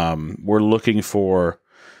 We're looking for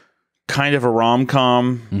kind of a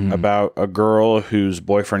rom-com about a girl whose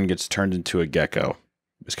boyfriend gets turned into a gecko.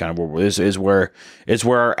 It's kind of where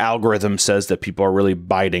our algorithm says that people are really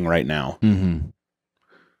biting right now. Mm-hmm.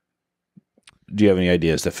 Do you have any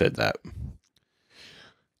ideas to fit that?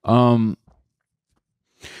 I'm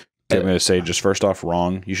going to say just first off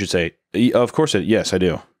wrong. You should say, of course, yes, I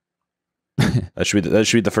do. That should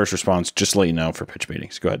be the first response. Just to let you know for pitch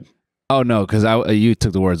meetings. Go ahead. Oh no, because you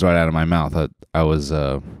took the words right out of my mouth. I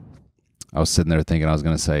was sitting there thinking I was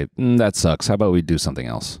going to say, that sucks. How about we do something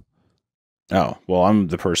else? Oh, well, I'm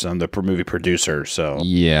the movie producer, so...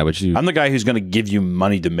 Yeah, but I'm the guy who's going to give you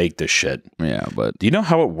money to make this shit. Yeah, but... Do you know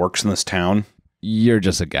how it works in this town? You're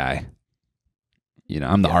just a guy.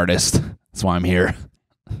 I'm the artist. That's why I'm here.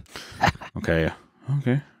 Okay.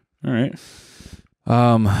 All right.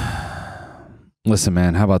 Listen,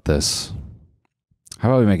 man, how about this? How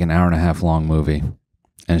about we make an 1.5 hour long movie?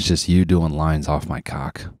 and it's just you doing lines off my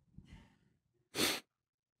cock.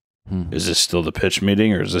 Is this still the pitch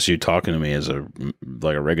meeting, or is this you talking to me as a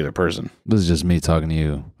regular person? This is just me talking to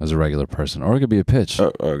you as a regular person, or it could be a pitch.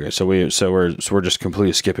 Oh, okay, so we're just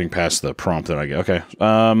completely skipping past the prompt that I get. Okay,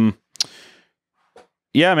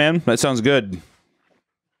 yeah, man, that sounds good.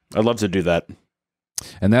 I'd love to do that.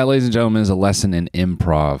 And that, ladies and gentlemen, is a lesson in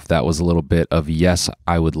improv. That was a little bit of, yes,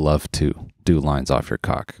 I would love to do lines off your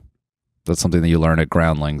cock. That's something that you learn at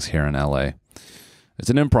Groundlings here in LA. It's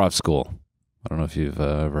an improv school. I don't know if you've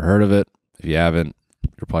ever heard of it. If you haven't,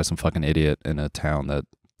 you're probably some fucking idiot in a town that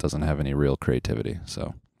doesn't have any real creativity.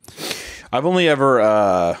 So, I've only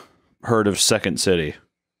ever heard of Second City.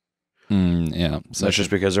 Yeah. That's just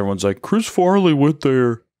because everyone's like, Chris Farley went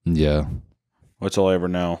there. Yeah. That's all I ever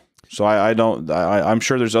know. So I'm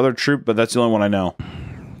sure there's other troupe, but that's the only one I know.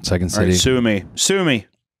 Second City. All right, sue me.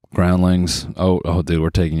 Groundlings. Oh, dude, we're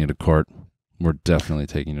taking you to court. We're definitely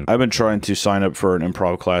taking you to court. I've been trying to sign up for an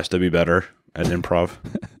improv class to be better at improv.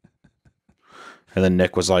 And then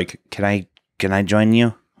Nick was like, can I join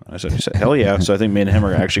you? I said, hell yeah. So I think me and him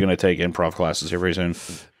are actually going to take improv classes here very soon.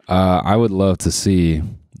 I would love to see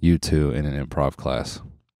you two in an improv class.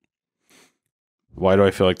 Why do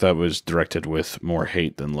I feel like that was directed with more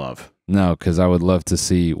hate than love? No, because I would love to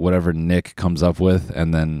see whatever Nick comes up with,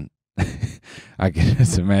 and then I can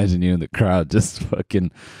just imagine you in the crowd just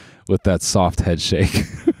fucking with that soft head shake.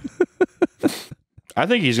 I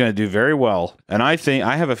think he's going to do very well, and I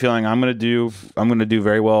have a feeling I'm going to do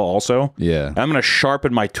very well also. Yeah, I'm going to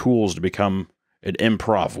sharpen my tools to become an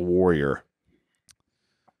improv warrior.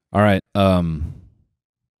 All right.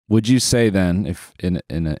 Would you say then, if in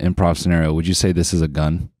an improv scenario, would you say this is a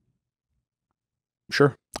gun?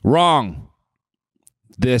 Sure. Wrong.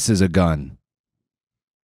 This is a gun.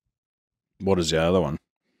 What is the other one?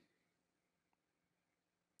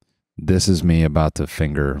 This is me about to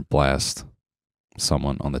finger blast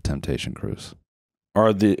someone on the Temptation Cruise.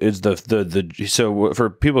 So for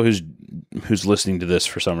people who's listening to this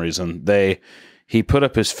for some reason, he put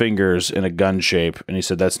up his fingers in a gun shape, and he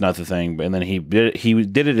said that's not the thing. And then he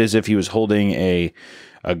did it as if he was holding a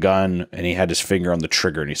gun, and he had his finger on the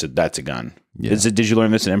trigger, and he said that's a gun. Yeah. Did you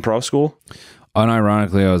learn this in improv school?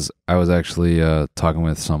 Unironically, I was actually talking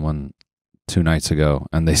with someone 2 nights ago,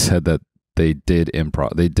 and they said that they did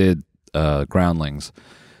improv. They did Groundlings,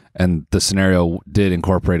 and the scenario did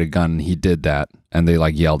incorporate a gun. And he did that, and they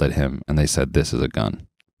like yelled at him, and they said this is a gun,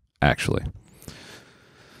 actually.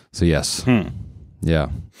 So yes. Yeah.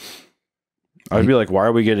 I'd be like, why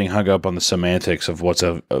are we getting hung up on the semantics of what's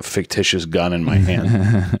a fictitious gun in my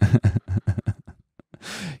hand?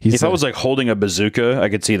 If I was like holding a bazooka, I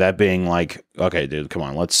could see that being like, okay, dude, come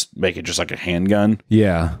on, let's make it just like a handgun.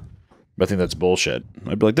 Yeah. But I think that's bullshit.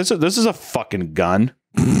 I'd be like, this is a fucking gun.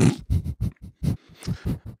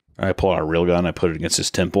 I pull out a real gun, I put it against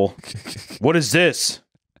his temple. What is this?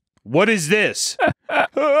 What is this? I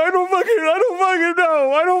don't fucking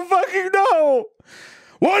know.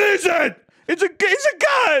 What is it? It's a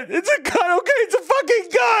gun. It's a gun. Okay, it's a fucking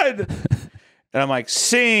gun. And I'm like,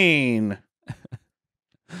 scene.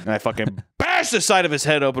 And I fucking bash the side of his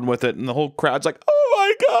head open with it, and the whole crowd's like, oh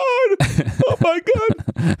my God. Oh my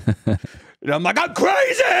God. And I'm like, I'm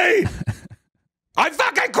crazy. I'm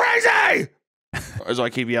fucking crazy. As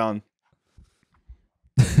I keep yelling.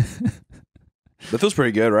 That feels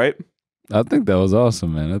pretty good, right? I think that was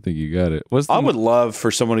awesome, man. I think you got it. I would love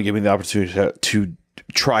for someone to give me the opportunity to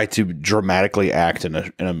try to dramatically act in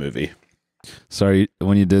a movie. Sorry,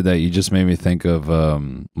 when you did that, you just made me think of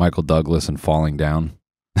Michael Douglas and Falling Down.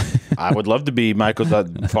 I would love to be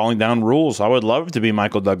Falling Down rules. I would love to be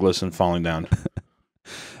Michael Douglas and Falling Down.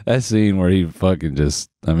 That scene where he fucking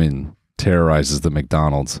terrorizes the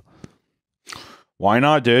McDonald's. Why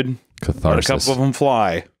not, dude? Catharsis. Let a couple of them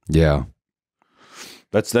fly. Yeah.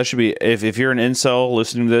 That should be, if you're an incel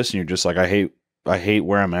listening to this and you're just like, I hate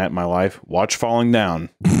where I'm at in my life, watch Falling Down.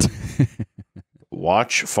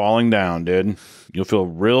 Watch Falling Down, dude. You'll feel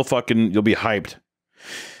you'll be hyped.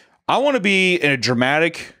 I want to be a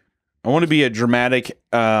dramatic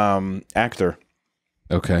actor.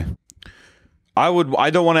 Okay. I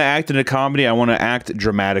don't want to act in a comedy. I want to act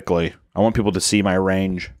dramatically. I want people to see my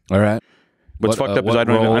range. All right. What's fucked up is I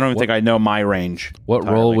don't even think I know my range. What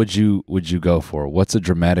role would you go for? What's a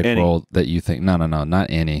dramatic role that you think? No,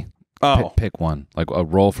 not any. Oh, pick one, like a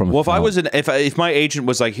role from. Well, if my agent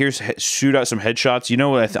was like, "Here's shoot out some headshots," you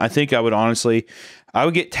know what? I think I would honestly, I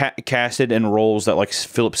would get casted in roles that like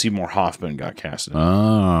Philip Seymour Hoffman got casted.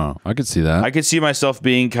 Oh, I could see that. I could see myself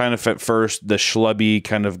being kind of at first the schlubby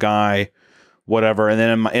kind of guy, whatever, and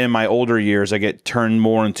then in my older years, I get turned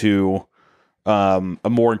more into a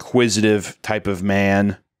more inquisitive type of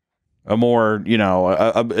man, a more,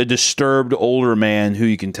 a disturbed older man who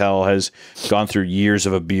you can tell has gone through years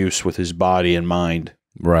of abuse with his body and mind.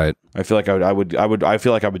 Right. I feel like I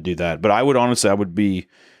feel like I would do that. But I would honestly,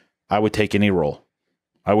 I would take any role.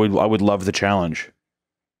 I would love the challenge.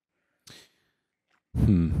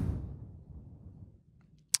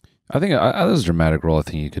 I think there's a dramatic role I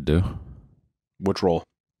think you could do. Which role?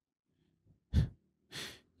 You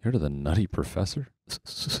heard of the Nutty Professor?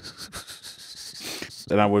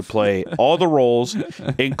 And I would play all the roles,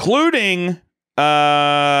 including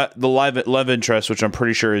the love interest, which I'm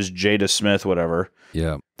pretty sure is Jada Smith, whatever.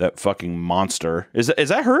 Yeah. That fucking monster. Is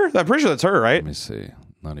that her? I'm pretty sure that's her, right? Let me see.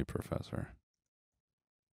 Nutty Professor.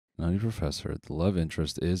 Nutty Professor. The love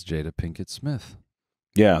interest is Jada Pinkett Smith.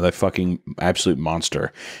 Yeah, that fucking absolute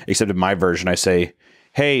monster. Except in my version, I say,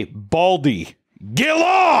 "Hey, Baldy, get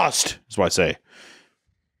lost!" That's what I say.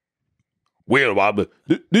 Well,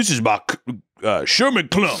 this is my Sherman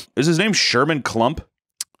Clump. Is his name Sherman Clump?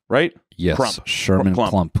 Right? Yes. Crump. Sherman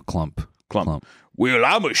Clump. Clump. Well,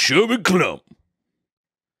 I'm a Sherman Clump.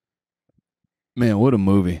 Man, what a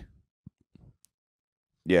movie.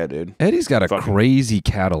 Yeah, dude. Eddie's got a Fucking crazy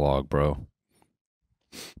catalog, bro.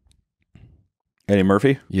 Eddie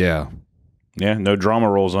Murphy? Yeah. Yeah, no drama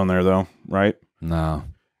roles on there, though, right? No.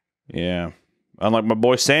 Yeah. Unlike my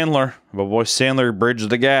boy Sandler. My boy Sandler bridged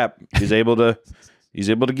the gap. He's able to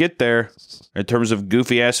get there in terms of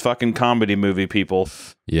goofy ass fucking comedy movie people.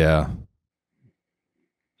 Yeah.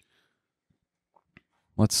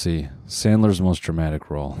 Let's see. Sandler's most dramatic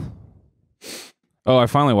role. Oh, I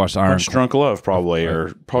finally watched Iron Punch Drunk Love, probably, Yeah.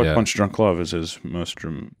 or probably Punch Drunk Love is his most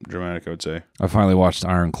dramatic, I would say. I finally watched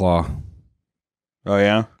Iron Claw. Oh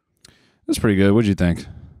yeah, It's pretty good. What'd you think?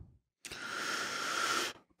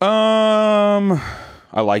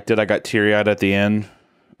 I liked it. I got teary eyed at the end.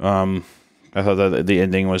 I thought that the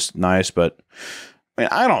ending was nice, but I mean,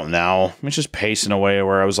 I don't know. It's just pacing away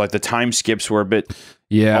where I was like, the time skips were a bit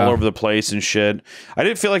all over the place and shit. I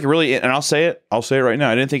didn't feel like it really, and I'll say it right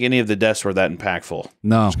now. I didn't think any of the deaths were that impactful.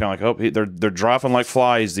 No. It's kind of like, oh, they're dropping like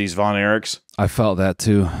flies, these Von Erichs. I felt that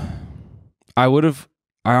too.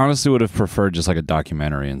 I honestly would have preferred just like a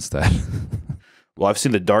documentary instead. Well, I've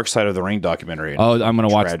seen the Dark Side of the Ring documentary. Oh, I'm gonna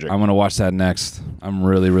watch that next. I'm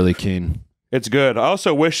really, really keen. It's good. I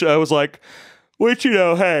also wish I was like,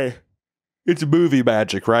 hey, it's movie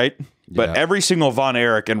magic, right? But Yeah. every single Von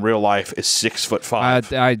Erich in real life is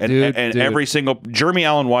 6'5". And every single Jeremy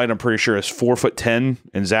Allen White, I'm pretty sure, is 4'10",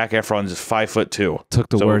 and Zac Efron's is 5'2". Took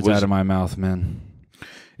the words out of my mouth, man.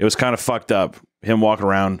 It was kind of fucked up. Him walking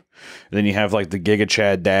around, and then you have like the Giga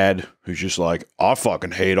Chad dad who's just like, I fucking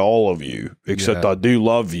hate all of you, except I do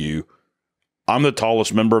love you. I'm the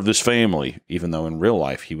tallest member of this family, even though in real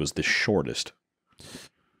life he was the shortest.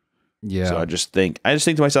 Yeah. So I just think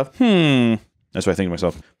to myself, That's what I think to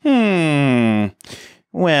myself.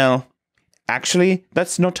 Well, actually,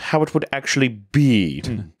 that's not how it would actually be.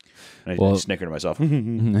 I snicker to myself.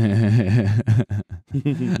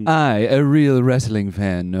 I, a real wrestling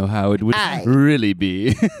fan, know how it would really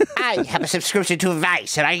be. I have a subscription to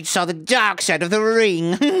Vice, and I saw the Dark Side of the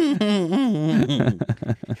Ring.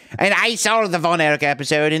 And I saw the Von Erich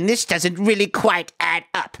episode, and this doesn't really quite add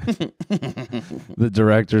up. The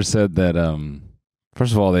director said that,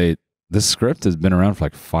 first of all, this script has been around for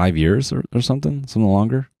like 5 years or something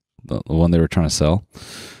longer, the one they were trying to sell.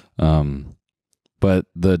 But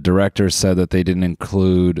the director said that they didn't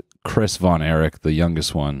include Chris Von Erich, the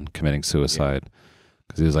youngest one, committing suicide.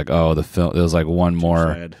 Because he was like, oh, the film, there was like one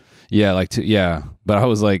more. Sad. Yeah, like two, yeah. But I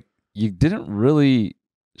was like, you didn't really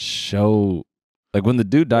show, like when the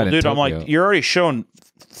dude died in Tokyo. I'm like, you're already showing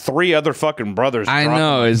 3 other fucking brothers. I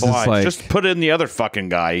know, it's just like, just put in the other fucking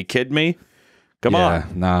guy. You kidding me? Come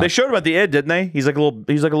on. Nah. They showed him at the end, didn't they? He's like a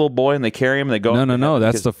little boy, and they carry him. And they go. No.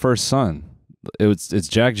 That's the first son. It's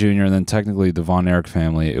Jack Jr. and then technically the Von Erich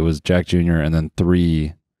family. It was Jack Jr. and then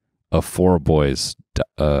 3 of 4 boys.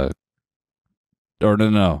 Or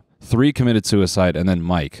no. 3 committed suicide and then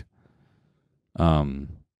Mike.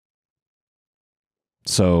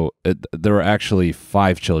 So there were actually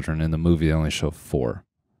 5 children in the movie. They only show 4.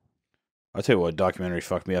 I'll tell you what documentary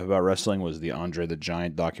fucked me up about wrestling was the Andre the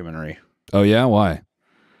Giant documentary. Oh yeah, why?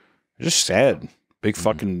 Just sad. Big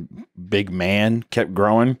fucking big man, kept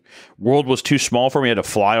growing. World was too small for me. I had to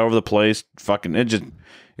fly over the place. Fucking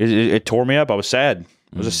it tore me up. I was sad.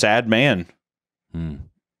 I was a sad man.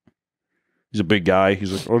 He's a big guy.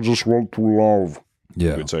 He's like, I just want to love.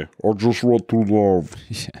 Yeah. You could say, I just want to love.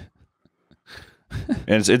 Yeah.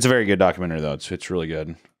 And it's a very good documentary though. It's really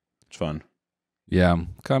good. It's fun. Yeah, I'm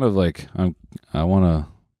kind of like I'm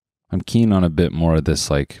keen on a bit more of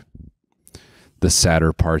this like the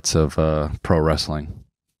sadder parts of pro wrestling.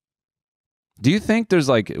 Do you think there's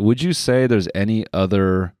like, would you say there's any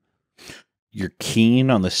other? You're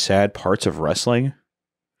keen on the sad parts of wrestling?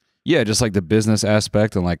 Yeah, just like the business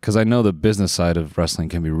aspect, and like, because I know the business side of wrestling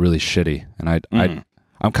can be really shitty, and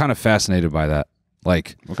I'm kind of fascinated by that.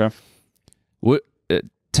 Like, okay,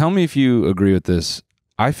 tell me if you agree with this.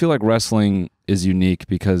 I feel like wrestling is unique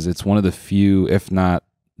because it's one of the few, if not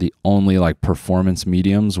the only, like performance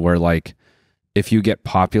mediums where like if you get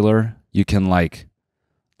popular, you can like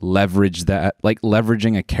leverage that, like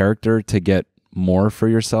leveraging a character to get more for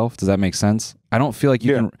yourself. Does that make sense? I don't feel like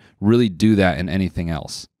you can really do that in anything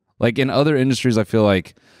else. Like in other industries, I feel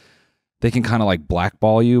like they can kind of like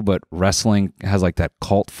blackball you, but wrestling has like that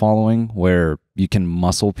cult following where you can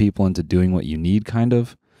muscle people into doing what you need, kind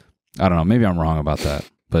of. I don't know. Maybe I'm wrong about that,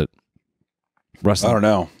 but wrestling. I don't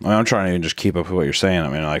know. I mean, I'm trying to even just keep up with what you're saying. I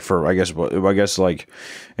mean, like I guess like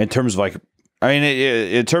in terms of like,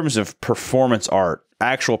 in terms of performance art,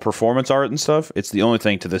 actual performance art and stuff, it's the only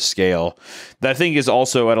thing to this scale that I think is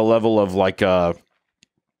also at a level of like,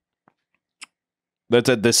 that's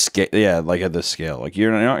at this scale. Yeah, like at this scale. Like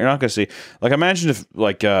you're not going to see. Like imagine if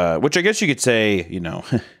like, which I guess you could say, you know,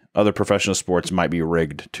 other professional sports might be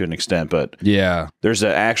rigged to an extent, but yeah, there's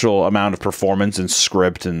an actual amount of performance and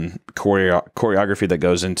script and choreography that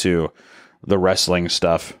goes into the wrestling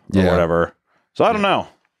stuff or whatever. So I don't know.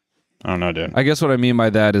 I don't know, dude. I guess what I mean by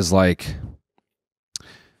that is like,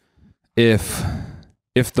 if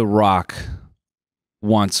The Rock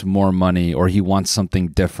wants more money or he wants something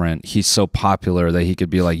different, he's so popular that he could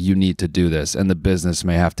be like, you need to do this, and the business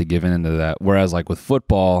may have to give in into that. Whereas like with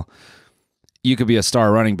football, you could be a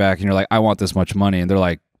star running back and you're like, I want this much money, and they're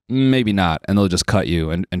like, maybe not, and they'll just cut you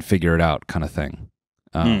and figure it out, kind of thing.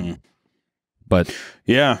 But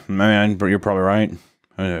yeah, I mean, you're probably right.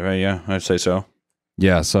 Yeah, I'd say so.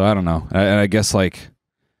 Yeah, so I don't know. I guess like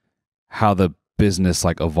how the business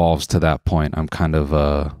like evolves to that point, I'm kind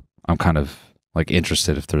of like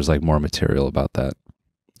interested if there's like more material about that.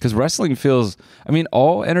 Because wrestling feels, I mean,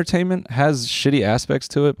 all entertainment has shitty aspects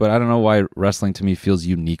to it, but I don't know why wrestling to me feels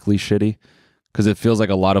uniquely shitty. Because it feels like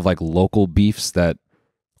a lot of like local beefs that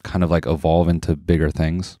kind of like evolve into bigger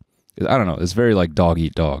things. I don't know. It's very like dog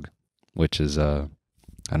eat dog, which is, I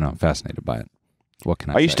don't know, I'm fascinated by it. What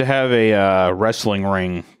can I say? Used to have a wrestling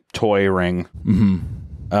ring, toy ring,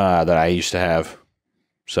 that I used to have.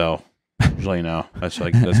 So, usually, you know, that's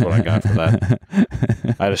what I got for that.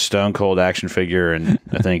 I had a Stone Cold action figure, and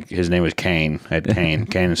I think his name was Kane. I had Kane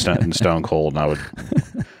and Stone Cold, and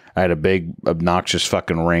I had a big obnoxious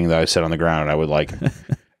fucking ring that I set on the ground, and I would like,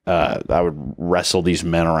 I would wrestle these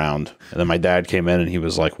men around. And then my dad came in, and he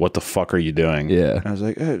was like, "What the fuck are you doing?" Yeah, and I was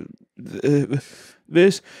like,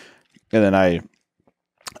 "This," and then I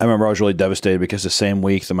remember I was really devastated because the same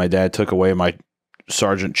week that my dad took away my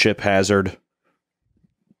Sergeant Chip Hazard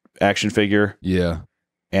action figure. Yeah.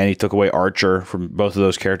 And he took away Archer from both of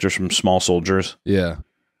those characters from Small Soldiers. Yeah.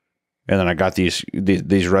 And then I got these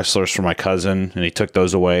wrestlers from my cousin, and he took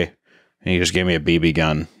those away, and he just gave me a BB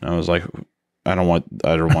gun. I was like, I don't want the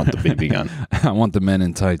BB gun. I want the men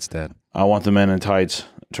in tights, Dad. I want the men in tights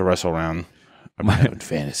to wrestle around. I'm having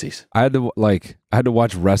fantasies. I had to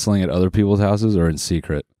watch wrestling at other people's houses or in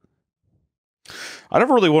secret. I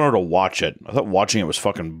never really wanted to watch it. I thought watching it was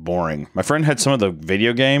fucking boring. My friend had some of the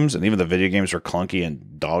video games, and even the video games were clunky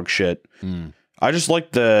and dog shit. I just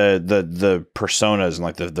like the personas and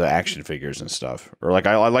like the action figures and stuff, or like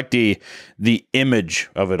I like the image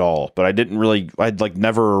of it all. But I'd like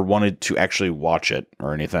never wanted to actually watch it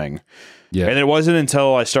or anything. Yeah, and it wasn't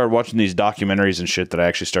until I started watching these documentaries and shit that I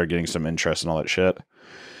actually started getting some interest in all that shit.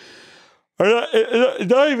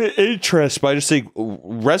 Not even interest, but I just think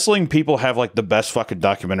wrestling people have like the best fucking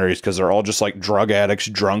documentaries because they're all just like drug addicts,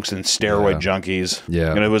 drunks, and steroid junkies.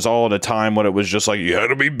 Yeah. And it was all at a time when it was just like, you had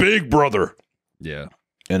to be big, brother. Yeah.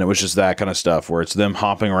 And it was just that kind of stuff where it's them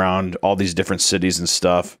hopping around all these different cities and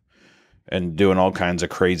stuff and doing all kinds of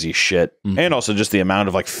crazy shit. And also just the amount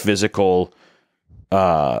of like physical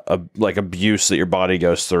like abuse that your body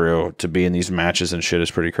goes through to be in these matches and shit is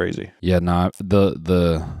pretty crazy. Yeah, nah,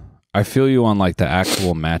 I feel you on like the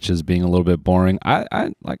actual matches being a little bit boring.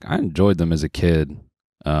 I enjoyed them as a kid.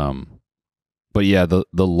 But yeah, the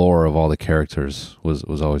lore of all the characters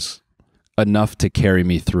was always enough to carry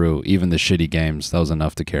me through. Even the shitty games, that was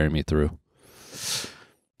enough to carry me through.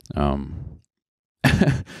 Yeah,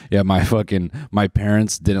 my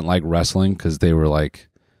parents didn't like wrestling because they were like,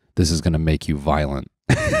 this is gonna make you violent.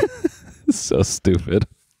 So stupid.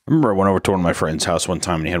 I remember I went over to one of my friend's house one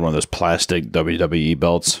time and he had one of those plastic WWE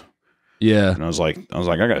belts. Yeah. And I was like,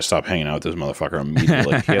 I gotta stop hanging out with this motherfucker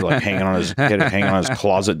immediately. He had like hanging on his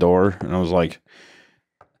closet door, and I was like,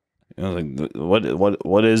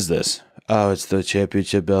 what is this? Oh, it's the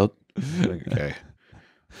championship belt. Like, okay.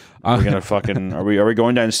 Are we gonna fucking are we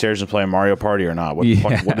going downstairs and playing Mario Party or not? What the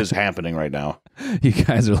fuck, what is happening right now? You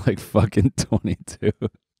guys are like fucking 22.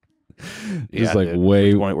 Yeah, like dude,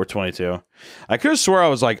 way. we're 22. I could have swore I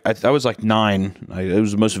was like 9. It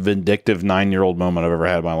was the most vindictive 9-year-old moment I've ever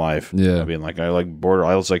had in my life. Yeah, being like I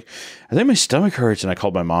was like, I think my stomach hurts, and I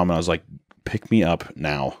called my mom and I was like, pick me up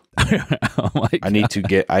now. Oh my God. I need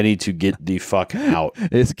to get the fuck out.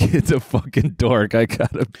 This kid's a fucking dork. I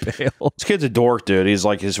gotta bail. This kid's a dork, dude. He's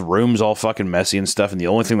like, his room's all fucking messy and stuff, and the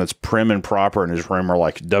only thing that's prim and proper in his room are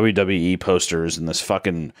like WWE posters and this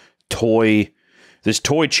fucking toy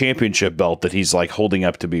championship belt that he's like holding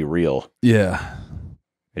up to be real. Yeah.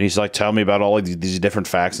 And he's like telling me about all of these different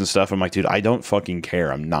facts and stuff. I'm like, dude, I don't fucking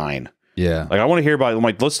care. I'm 9. Yeah. Like, I want to hear about it. I'm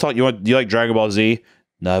like, let's talk. Do you like Dragon Ball Z?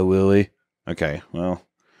 No, Willie. Okay, well,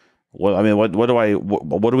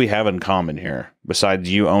 what do we have in common here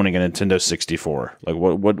besides you owning a Nintendo 64? Like,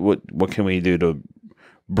 what can we do to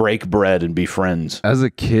break bread and be friends? As a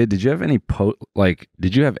kid, did you have any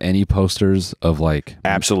did you have any posters of like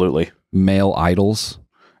Absolutely. Male idols?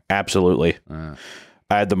 Absolutely. I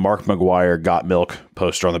had the Mark McGuire Got Milk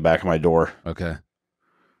poster on the back of my door. Okay.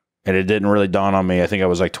 And it didn't really dawn on me. I think I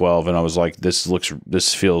was like 12, and I was like,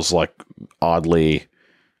 this feels like oddly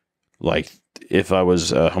like if I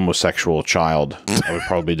was a homosexual child, I would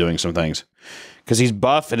probably be doing some things. Because he's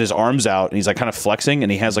buff and his arm's out, and he's like kind of flexing,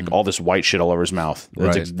 and he has like all this white shit all over his mouth.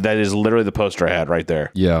 Right. That is literally the poster I had right there.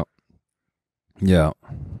 Yeah. Yeah.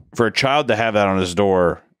 For a child to have that on his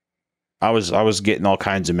door, I was getting all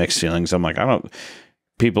kinds of mixed feelings. I'm like,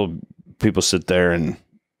 people sit there and,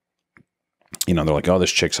 you know, they're like, oh,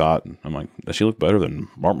 this chick's hot. And I'm like, does she look better than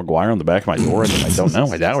Mark McGuire on the back of my door? And I don't know.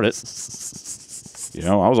 I doubt it. You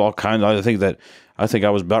know, I was all kinds. I think I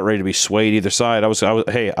was about ready to be swayed either side. I was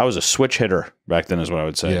a switch hitter back then, is what I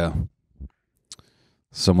would say. Yeah.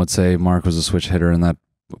 Some would say Mark was a switch hitter in that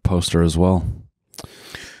poster as well.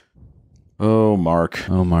 Oh, Mark.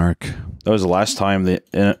 Oh, Mark. That was the last time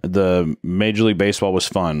the Major League Baseball was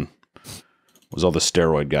fun. Was all the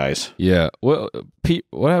steroid guys. Yeah. Well, Pete.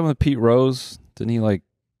 What happened with Pete Rose? Didn't he like?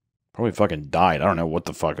 Probably fucking died. I don't know what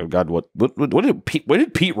the fuck. God, what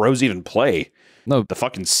did Pete Rose even play? No, the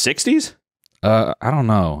fucking 60s? I don't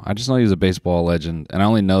know. I just know he was a baseball legend, and I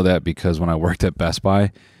only know that because when I worked at Best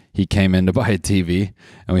Buy, he came in to buy a TV,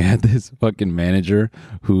 and we had this fucking manager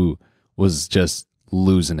who was just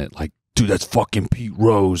losing it. Like, dude, that's fucking Pete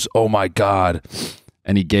Rose. Oh my God.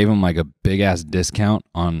 And he gave him like a big ass discount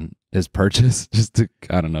on his purchase just to,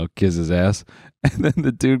 I don't know, kiss his ass. And then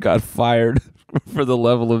the dude got fired for the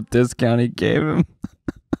level of discount he gave him.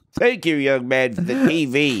 Thank you, young man, for the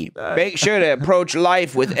TV. Make sure to approach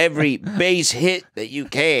life with every base hit that you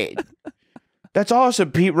can. That's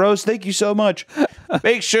awesome, Pete Rose. Thank you so much.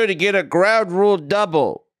 Make sure to get a ground rule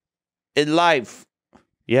double in life.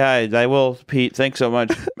 Yeah, I will, Pete. Thanks so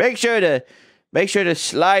much. Make sure to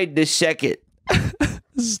slide the second.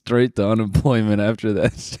 Straight to unemployment after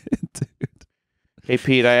that shit, dude. Hey,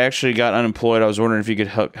 Pete, I actually got unemployed. I was wondering if you could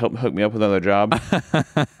help hook me up with another job.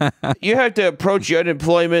 You have to approach your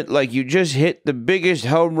unemployment like you just hit the biggest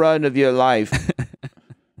home run of your life.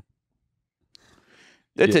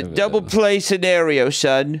 That's a double play scenario,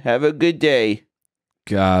 son. Have a good day.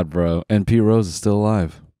 God, bro. And Pete Rose is still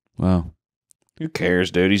alive. Wow. Who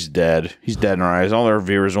cares, dude? He's dead. He's dead in our eyes. All our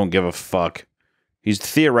viewers won't give a fuck. He's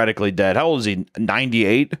theoretically dead. How old is he?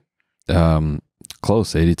 98?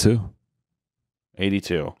 Close, 82.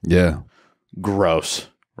 82. Yeah. Gross,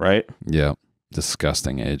 right? Yeah.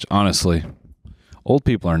 Disgusting age. Honestly, old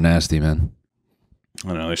people are nasty, man.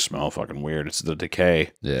 I know, they smell fucking weird. It's the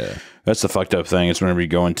decay. Yeah. That's the fucked up thing. It's whenever you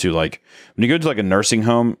go into like, when you go to like a nursing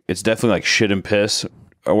home, it's definitely like shit and piss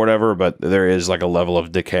or whatever, but there is like a level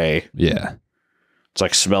of decay. Yeah. It's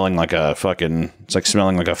like smelling like a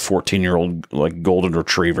 14-year-old like golden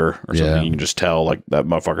retriever or something. Yeah. You can just tell like that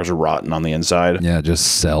motherfucker's rotten on the inside. Yeah,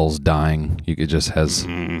 just cells dying. It just has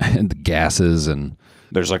gases and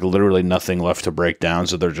there's like literally nothing left to break down.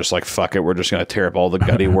 So they're just like, fuck it. We're just going to tear up all the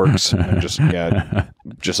gutty works and just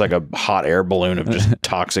like a hot air balloon of just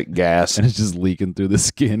toxic gas. And it's just leaking through the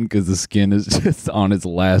skin because the skin is just on its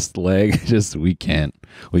last leg. Just, we can't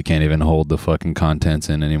even hold the fucking contents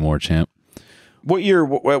in anymore, champ.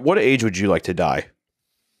 What age would you like to die?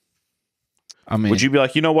 I mean, would you be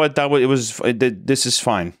like, you know what, this is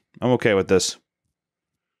fine. I'm okay with this.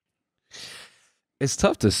 It's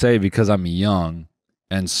tough to say because I'm young,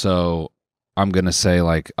 and so I'm going to say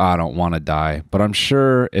like, I don't want to die. But I'm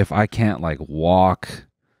sure if I can't like walk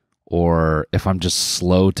or if I'm just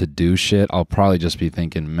slow to do shit, I'll probably just be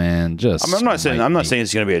thinking, man, just. I'm not saying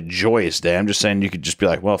it's going to be a joyous day. I'm just saying you could just be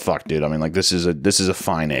like, well, fuck, dude. I mean, like this is a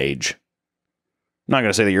fine age. I'm not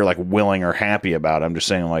going to say that you're like willing or happy about it. I'm just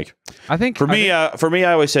saying like, I think for me,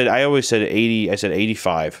 I always said 80. I said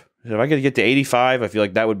 85. If I could get to 85, I feel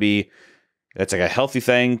like that's like a healthy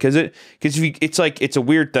thing. It's like, it's a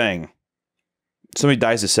weird thing. Somebody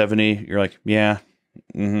dies at 70. You're like, yeah.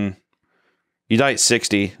 Mm-hmm. You die at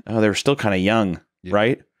 60. Oh, they were still kind of young,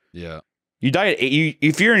 right? Yeah. You die at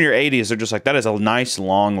if you're in your 80s, they're just like, that is a nice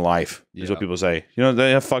long life, is what people say. You know,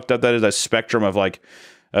 they have fucked up. That is that spectrum of like,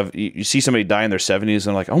 you see somebody die in their 70s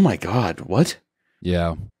and like, oh my God, what?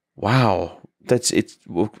 Yeah. Wow.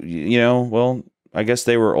 You know, well, I guess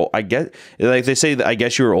they were old. I get, like they say, I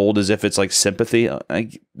guess you were old as if it's like sympathy.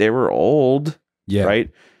 They were old. Yeah.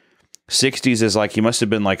 Right? 60s is like he must have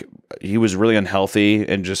been like he was really unhealthy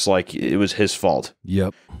and just like it was his fault.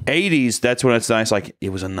 Yep. 80s, that's when it's nice. Like it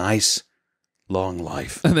was a nice long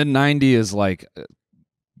life. And then 90 is like,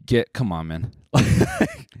 come on, man.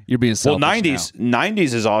 You're being selfish. Well,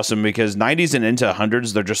 90s is awesome because 90s and into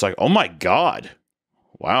 100s, they're just like, oh my God,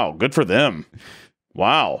 wow, good for them.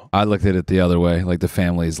 Wow. I looked at it the other way. Like the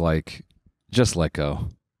family's like, just let go.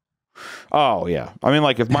 Oh, yeah. I mean,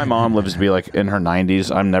 like, if my mom lives to be, like, in her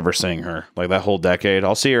 90s, I'm never seeing her. Like, that whole decade.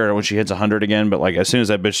 I'll see her when she hits 100 again, but, like, as soon as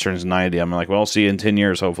that bitch turns 90, I'm like, well, I'll see you in 10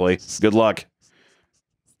 years, hopefully. Good luck.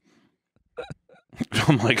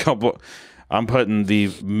 I'm like, I'm putting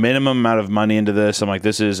the minimum amount of money into this. I'm like,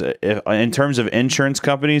 this is, in terms of insurance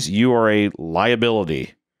companies, you are a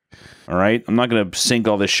liability. All right? I'm not going to sink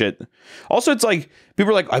all this shit. Also, it's like, people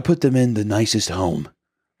are like, I put them in the nicest home.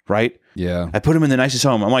 Right? Yeah. I put him in the nicest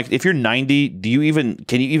home. I'm like, if you're 90,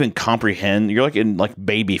 can you even comprehend? You're like in like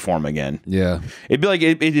baby form again. Yeah. It'd be like,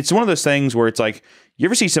 it's one of those things where it's like, you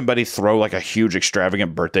ever see somebody throw like a huge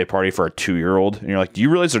extravagant birthday party for a 2-year-old? And you're like, do you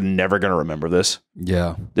realize they're never going to remember this?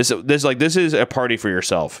 Yeah. This is a party for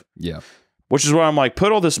yourself. Yeah. Which is why I'm like,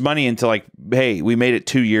 put all this money into like, hey, we made it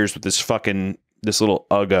 2 years with this little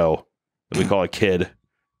uggo that we call a kid.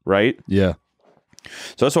 Right? Yeah.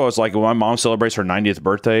 So that's why I was like, when my mom celebrates her 90th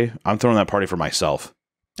birthday, I'm throwing that party for myself.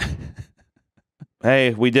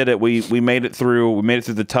 Hey, we did it. We made it through. We made it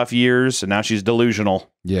through the tough years, and now she's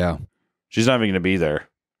delusional. Yeah. She's not even going to be there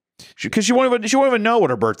because she won't even know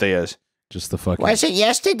what her birthday is. Just the fucking. Was it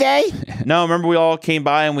yesterday? No, remember we all came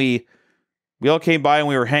by and we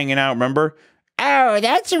were hanging out. Remember? Oh,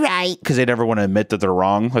 that's right. Because they never want to admit that they're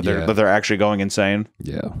wrong, that they're actually going insane.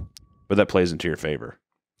 Yeah. But that plays into your favor,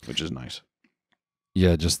 which is nice.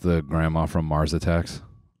 Yeah, just the grandma from Mars Attacks.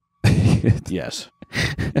 Yes.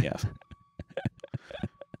 Yes.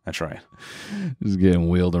 That's right. Just getting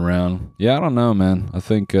wheeled around. Yeah, I don't know, man. I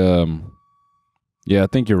think I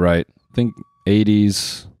think you're right. I think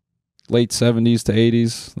 80s, late 70s to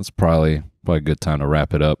 80s, that's probably a good time to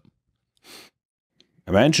wrap it up.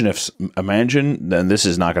 Imagine, then this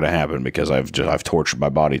is not going to happen because I've tortured my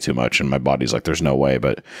body too much and my body's like, there's no way,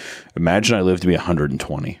 but imagine I live to be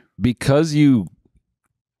 120. Because you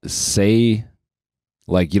say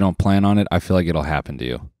like you don't plan on it, I feel like it'll happen to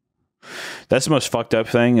you. That's the most fucked up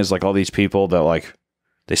thing is like all these people that like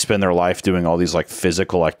they spend their life doing all these like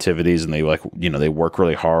physical activities and they like, you know, they work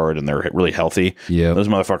really hard and they're really healthy. Yeah. Those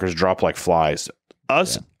motherfuckers drop like flies.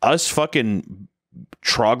 Us fucking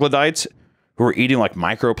troglodytes who are eating like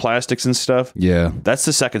microplastics and stuff. Yeah. That's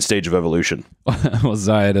the second stage of evolution. Well,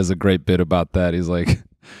 Zayed has a great bit about that. He's like,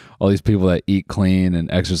 all these people that eat clean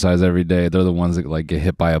and exercise every day, they're the ones that like get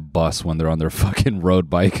hit by a bus when they're on their fucking road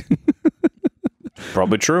bike.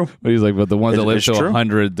 Probably true. But he's like, but the ones that live to true.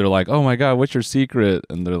 100, they're like, oh my God, what's your secret?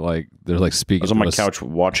 And they're like speaking. I was on my couch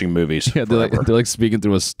watching movies. Yeah, they're like speaking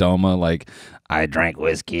through a stoma. Like, I drank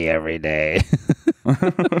whiskey every day.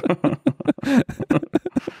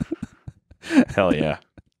 Hell yeah.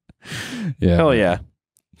 Yeah. Hell yeah.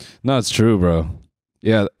 No, it's true, bro.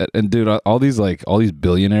 Yeah, and dude, all these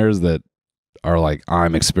billionaires that are like,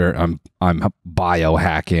 I'm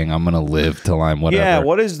biohacking. I'm gonna live till I'm whatever. Yeah.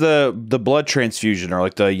 What is the blood transfusion or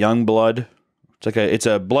like the young blood? It's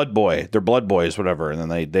a blood boy. They're blood boys, whatever. And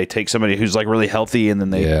then they take somebody who's like really healthy, and then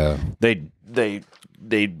they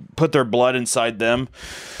put their blood inside them.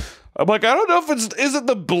 I'm like, I don't know if is it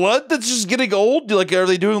the blood that's just getting old? Like, are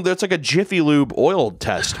they doing that's like a Jiffy Lube oil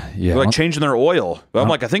test? Yeah, they're like changing their oil. But I'm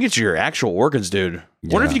like, I think it's your actual organs, dude.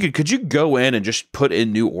 Yeah. Wonder if could you go in and just put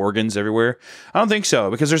in new organs everywhere? I don't think so,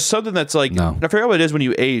 because there's something that's like, no. I forget what it is when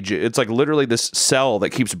you age. It's like literally this cell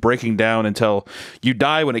that keeps breaking down until you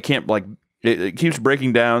die when it can't like It keeps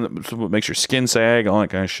breaking down. That's what makes your skin sag, all that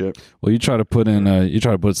kind of shit. Well, you try to put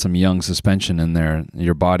some young suspension in there.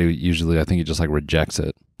 Your body usually, I think, it just like rejects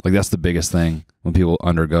it. Like that's the biggest thing when people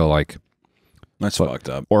undergo like that's fucked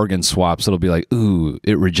up organ swaps. It'll be like, ooh,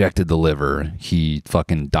 it rejected the liver. He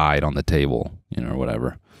fucking died on the table, or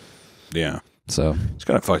whatever. Yeah. So it's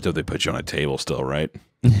kind of fucked up. They put you on a table still, right?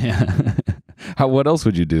 Yeah. What else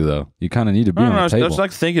would you do though? You kind of need to be on a table. I was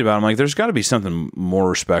like thinking about it. I'm like, there's got to be something more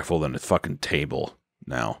respectful than a fucking table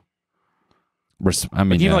now. I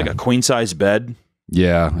mean, even like a queen size bed.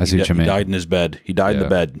 Yeah, I see what you mean. He died in his bed. He died in the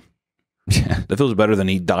bed. Yeah. That feels better than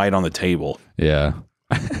he died on the table. Yeah.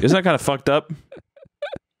 Isn't that kind of fucked up?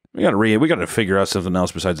 We got to figure out something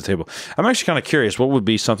else besides the table. I'm actually kind of curious. What would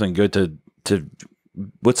be something good to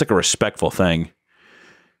what's like a respectful thing?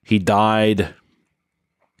 He died.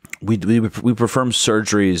 We perform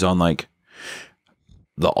surgeries on like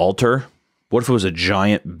the altar. What if it was a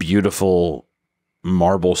giant, beautiful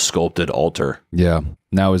marble sculpted altar? Yeah.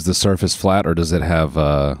 Now is the surface flat or does it have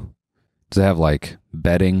like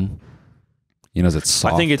bedding? Is it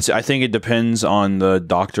soft? I think it depends on the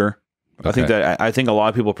doctor. Okay. I think a lot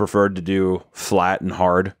of people prefer to do flat and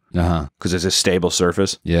hard because it's a stable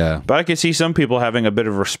surface. Yeah, but I can see some people having a bit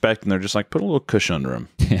of respect and they're just like, put a little cushion under them.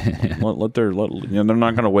 they're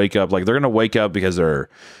not going to wake up like they're going to wake up because their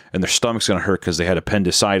stomach's going to hurt because they had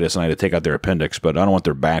appendicitis and I had to take out their appendix, but I don't want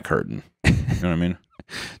their back hurting. You know what I mean?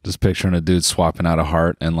 Just picturing a dude swapping out a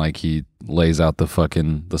heart and like he lays out the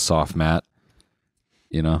soft mat.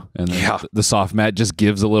 And then the soft mat just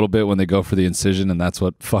gives a little bit when they go for the incision, and that's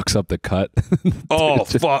what fucks up the cut. Oh,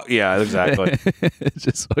 fuck. Yeah, exactly.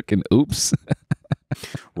 Just fucking oops.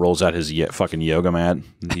 Rolls out his fucking yoga mat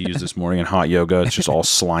he used this morning in hot yoga. It's just all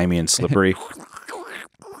slimy and slippery.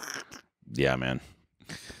 Yeah, man.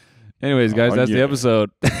 Anyways, guys, that's the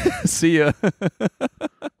episode. See ya.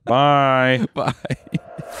 Bye. Bye.